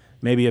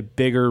 maybe a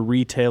bigger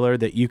retailer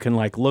that you can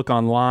like look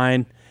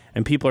online,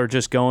 and people are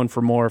just going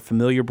for more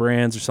familiar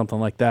brands or something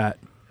like that.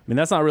 I mean,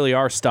 that's not really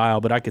our style,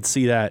 but I could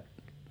see that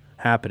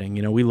happening.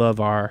 You know, we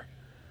love our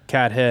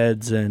Cat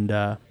Heads and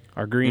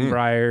our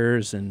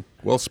Greenbriers and...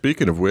 Well,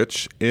 speaking of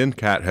which, in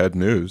Cathead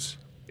news,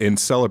 in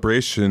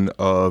celebration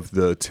of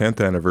the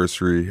 10th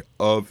anniversary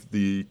of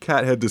the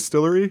Cathead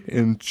Distillery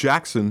in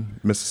Jackson,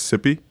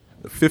 Mississippi,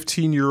 the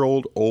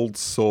 15-year-old Old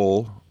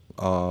Soul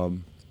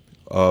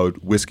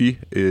whiskey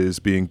is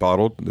being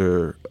bottled.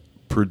 They're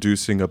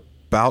producing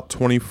about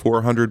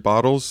 2,400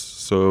 bottles,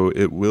 so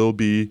it will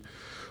be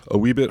a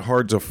wee bit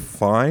hard to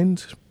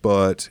find,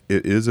 but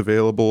it is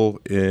available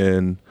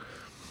in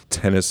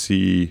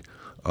Tennessee,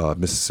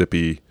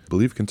 Mississippi, I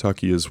believe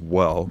Kentucky as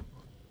well,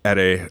 at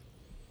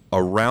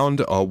around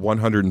a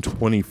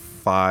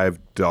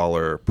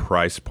 $125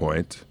 price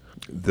point.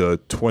 The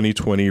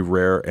 2020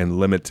 Rare and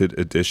Limited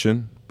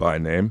Edition, by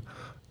name,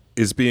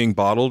 is being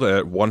bottled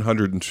at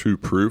 102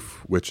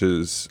 proof, which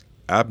is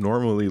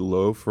abnormally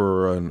low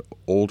for an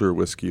older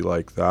whiskey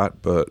like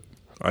that, but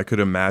I could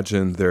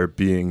imagine there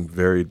being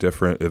very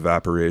different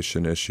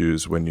evaporation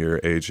issues when you're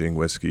aging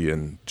whiskey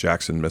in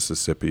Jackson,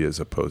 Mississippi, as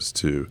opposed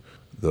to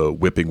the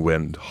whipping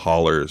wind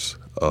hollers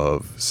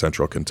of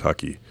central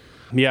Kentucky.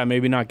 Yeah,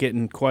 maybe not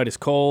getting quite as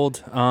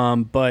cold,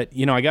 but,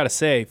 you know, I got to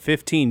say,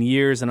 15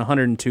 years and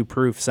 102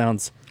 proof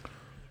sounds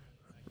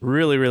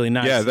really, really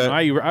nice. Yeah,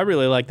 I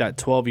really like that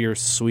 12-year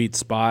sweet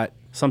spot.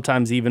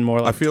 Sometimes even more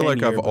like I feel 10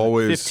 like year, I've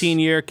always...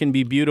 15-year can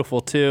be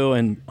beautiful, too,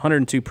 and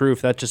 102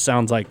 proof, that just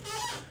sounds like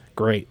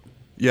great.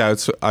 Yeah,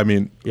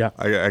 Yeah.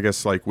 I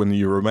guess like when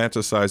you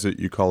romanticize it,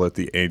 you call it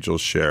the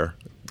angel's share.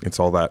 It's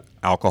all that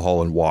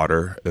alcohol and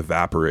water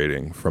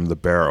evaporating from the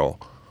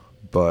barrel.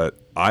 But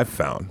I've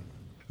found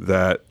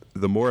that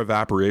the more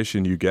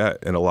evaporation you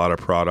get in a lot of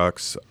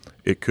products,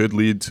 it could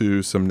lead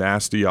to some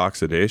nasty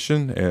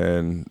oxidation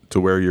and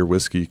to where your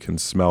whiskey can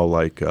smell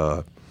like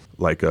a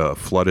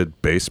flooded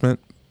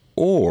basement,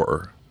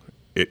 or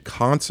it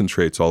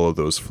concentrates all of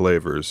those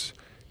flavors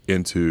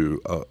into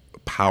a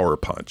power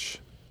punch.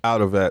 Out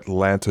of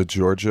Atlanta,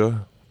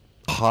 Georgia,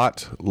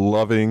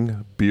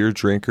 hot-loving beer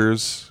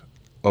drinkers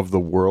of the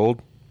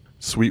world,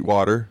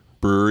 Sweetwater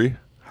Brewery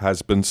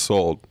has been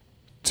sold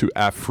to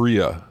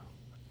Aphria.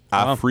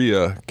 Wow.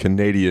 Aphria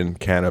Canadian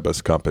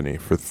Cannabis Company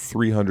for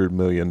 $300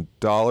 million.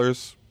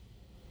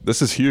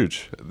 This is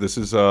huge. This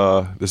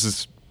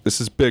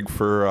is big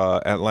for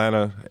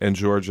Atlanta and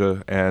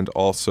Georgia, and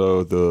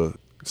also the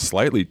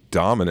slightly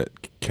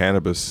dominant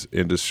cannabis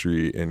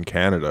industry in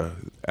Canada,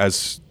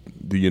 as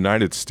the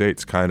United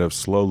States kind of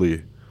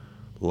slowly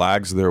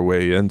lags their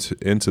way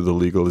into the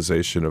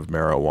legalization of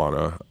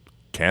marijuana.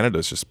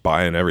 Canada's just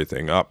buying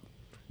everything up.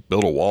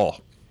 Build a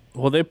wall.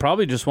 Well, they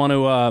probably just want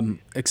to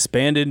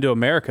expand into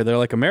America. They're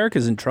like,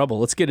 America's in trouble.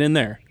 Let's get in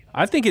there.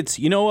 I think it's,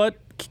 you know what?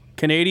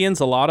 Canadians,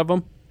 a lot of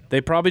them,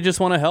 they probably just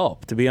want to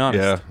help, to be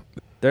honest.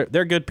 Yeah.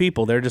 They're good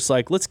people. They're just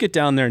like, let's get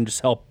down there and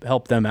just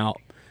help them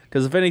out.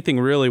 Because if anything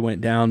really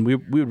went down, we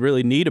would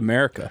really need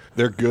America.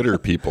 They're gooder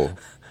people.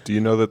 Do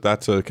you know that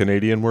that's a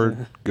Canadian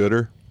word,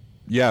 gooder?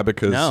 Yeah,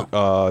 because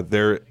No.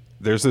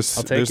 there's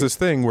this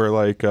thing where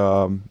like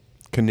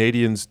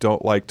Canadians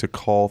don't like to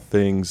call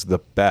things the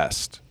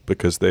best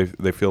because they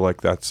feel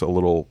like that's a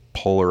little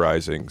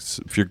polarizing.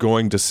 So if you're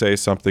going to say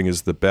something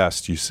is the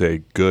best, you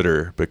say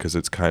gooder because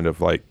it's kind of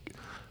like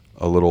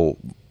a little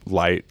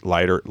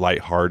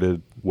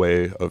lighthearted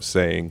way of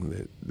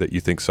saying that you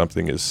think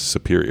something is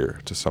superior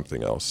to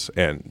something else.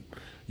 And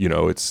you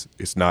know, it's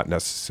not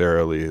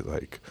necessarily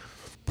like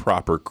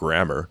proper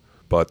grammar,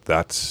 but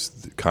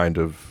that's kind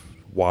of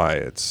why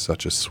it's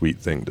such a sweet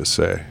thing to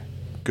say.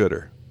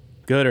 Gooder.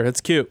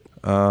 That's cute.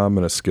 I'm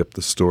going to skip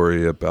the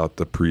story about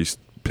the priest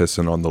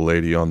pissing on the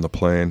lady on the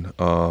plane.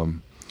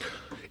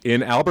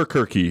 In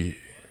Albuquerque.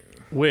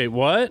 Wait,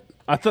 what?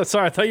 I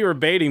thought you were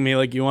baiting me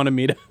like you wanted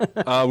me to.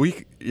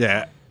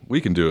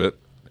 We can do it.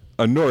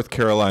 A North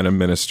Carolina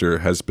minister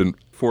has been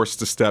forced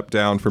to step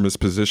down from his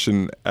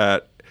position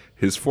at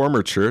his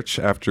former church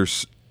after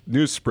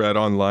news spread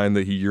online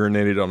that he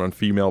urinated on a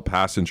female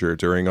passenger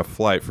during a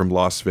flight from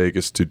Las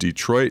Vegas to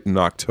Detroit in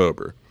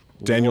October.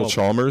 Daniel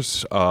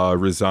Chalmers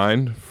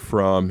resigned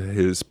from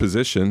his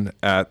position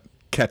at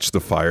Catch the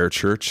Fire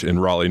Church in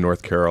Raleigh,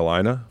 North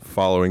Carolina,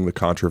 following the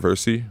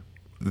controversy.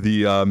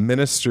 The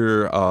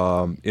minister,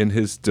 in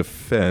his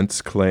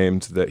defense,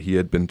 claimed that he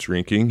had been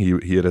drinking.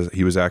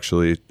 He was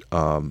actually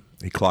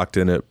he clocked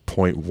in at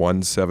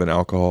 0.17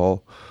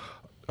 alcohol,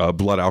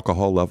 blood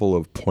alcohol level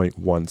of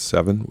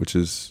 0.17, which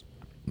is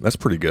that's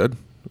pretty good.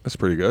 That's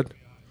pretty good.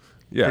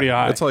 Yeah, pretty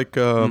high. It's like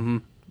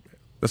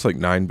that's like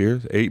 9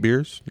 beers,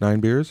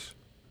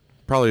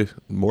 probably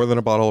more than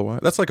a bottle of wine.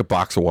 That's like a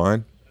box of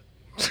wine.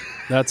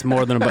 That's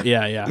more than a bottle.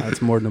 Yeah,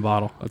 that's more than a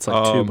bottle. That's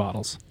like 2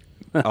 bottles.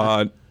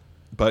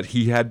 But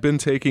he had been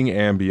taking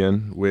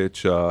Ambien,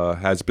 which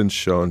has been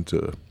shown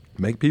to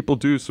make people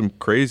do some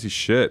crazy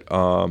shit.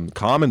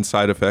 Common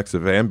side effects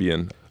of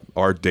Ambien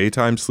are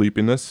daytime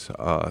sleepiness,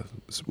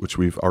 which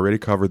we've already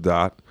covered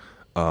that,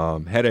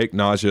 headache,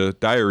 nausea,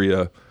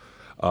 diarrhea,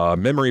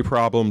 memory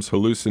problems,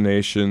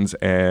 hallucinations,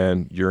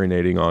 and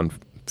urinating on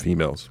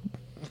females.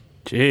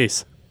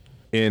 Jeez.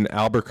 In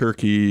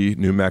Albuquerque,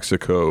 New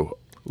Mexico,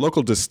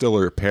 local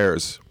distiller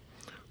pairs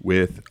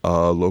with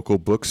a local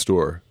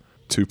bookstore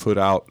to put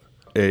out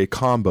a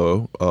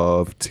combo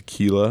of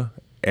tequila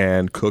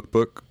and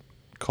cookbook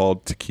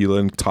called Tequila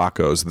and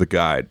Tacos, the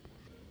guide.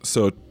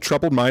 So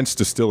Troubled Minds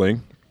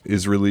Distilling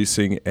is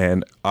releasing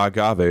an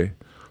agave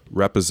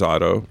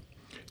reposado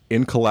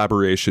in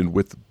collaboration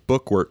with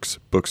Bookworks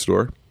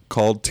bookstore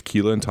called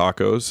Tequila and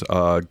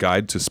Tacos,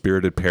 Guide to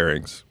Spirited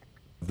Pairings.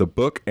 The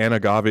book and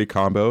agave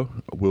combo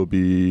will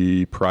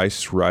be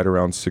priced right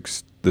around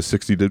the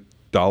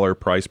 $60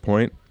 price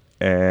point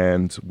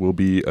and will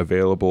be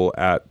available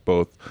at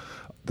both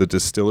the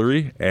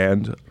distillery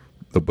and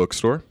the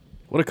bookstore.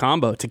 What a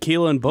combo.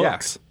 Tequila and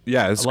books.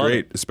 Yeah, it's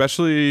great.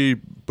 Especially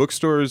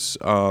bookstores.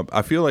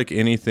 I feel like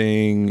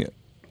anything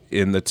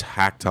in the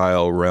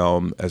tactile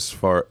realm, as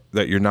far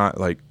that you're not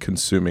like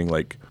consuming,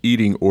 like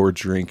eating or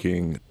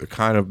drinking,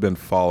 kind of been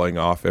falling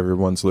off.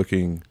 Everyone's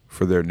looking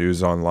for their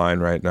news online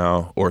right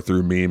now, or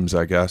through memes,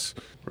 I guess.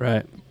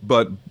 Right.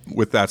 But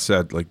with that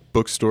said, like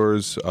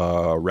bookstores,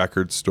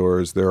 record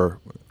stores,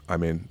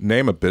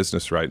 name a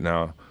business right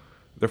now.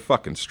 They're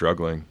fucking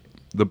struggling.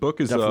 The book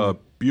is a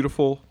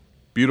beautiful,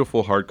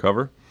 beautiful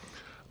hardcover,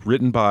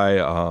 written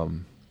by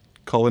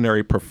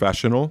culinary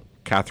professional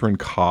Catherine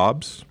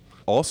Cobbs,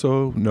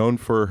 also known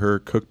for her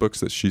cookbooks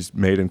that she's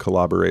made in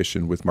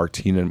collaboration with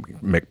Martina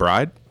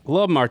McBride.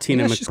 Love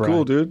Martina McBride. She's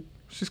cool, dude.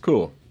 She's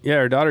cool. Yeah,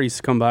 her daughter used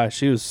to come by.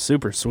 She was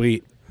super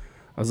sweet.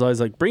 I was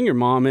always like, bring your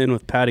mom in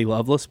with Patty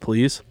Loveless,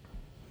 please.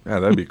 Yeah,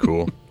 that'd be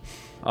cool.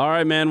 All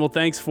right, man. Well,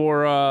 thanks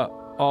for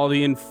all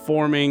the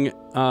informing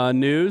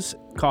news.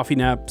 Coffee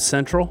Nap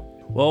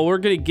Central. Well, we're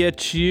going to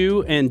get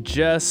you and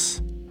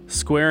Jess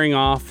squaring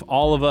off,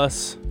 all of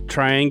us,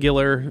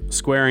 triangular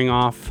squaring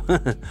off,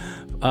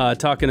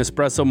 talking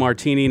espresso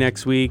martini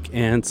next week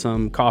and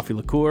some coffee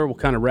liqueur. We'll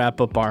kind of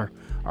wrap up our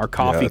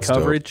coffee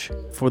coverage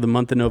for the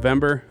month of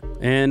November.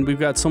 And we've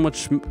got so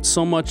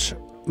much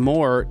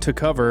more to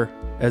cover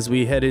as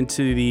we head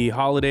into the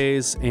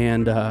holidays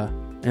and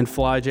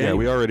fly January. Yeah,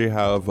 we already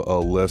have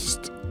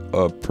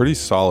a pretty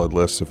solid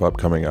list of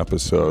upcoming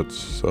episodes.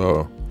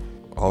 So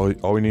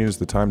all we need is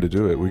the time to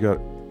do it. We got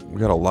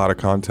a lot of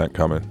content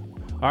coming.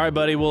 All right,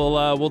 buddy.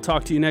 We'll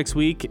talk to you next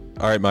week.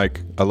 All right,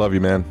 Mike. I love you,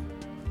 man.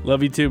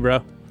 Love you too,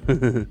 bro.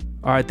 All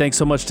right. Thanks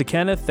so much to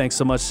Kenneth. Thanks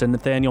so much to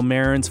Nathaniel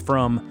Marins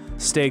from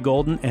Stay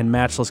Golden, and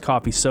Matchless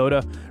Coffee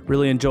Soda.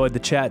 Really enjoyed the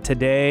chat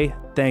today.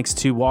 Thanks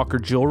to Walker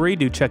Jewelry.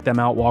 Do check them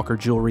out,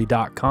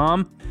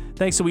 walkerjewelry.com.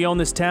 Thanks to We Own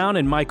This Town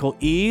and Michael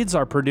Eads,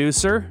 our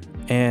producer,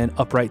 and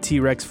Upright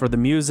T-Rex for the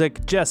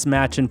music. Jess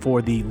Matchin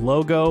for the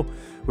logo.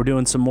 We're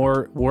doing some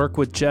more work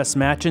with Jess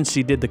Matchin.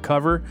 She did the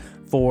cover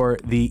for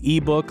the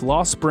ebook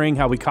Lost Spring,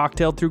 How We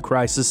Cocktailed Through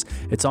Crisis.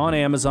 It's on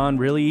Amazon.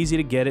 Really easy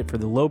to get it for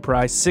the low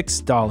price,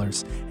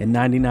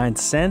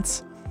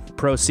 $6.99.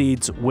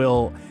 Proceeds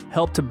will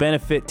help to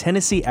benefit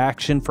Tennessee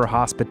Action for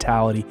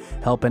Hospitality,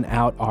 helping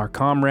out our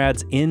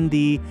comrades in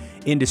the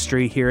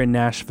industry here in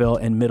Nashville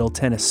and Middle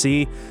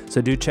Tennessee.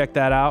 So do check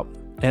that out.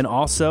 And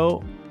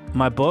also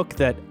my book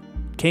that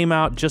came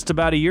out just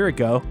about a year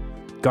ago,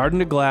 Garden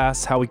to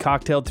Glass, How We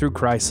Cocktailed Through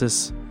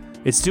Crisis.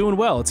 It's doing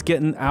well. It's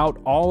getting out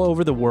all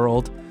over the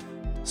world.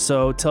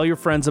 So tell your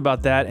friends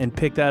about that and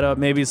pick that up.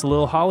 Maybe it's a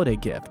little holiday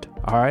gift.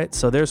 All right.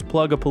 So there's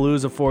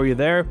Plug-a-Palooza for you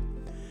there.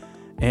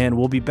 And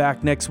we'll be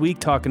back next week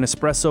talking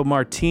espresso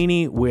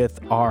martini with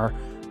our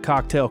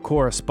cocktail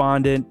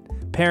correspondent,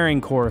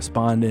 pairing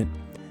correspondent,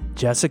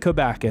 Jessica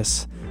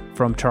Backus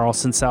from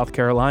Charleston, South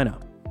Carolina.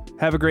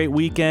 Have a great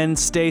weekend.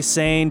 Stay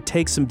sane.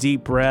 Take some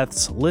deep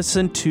breaths.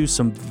 Listen to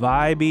some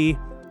vibey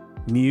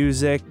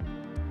music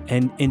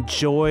and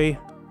enjoy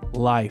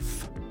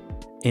life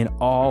in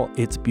all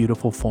its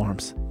beautiful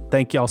forms.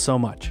 Thank y'all so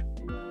much.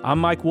 I'm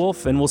Mike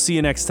Wolf, and we'll see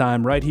you next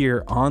time right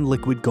here on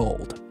Liquid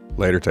Gold.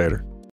 Later, Tater.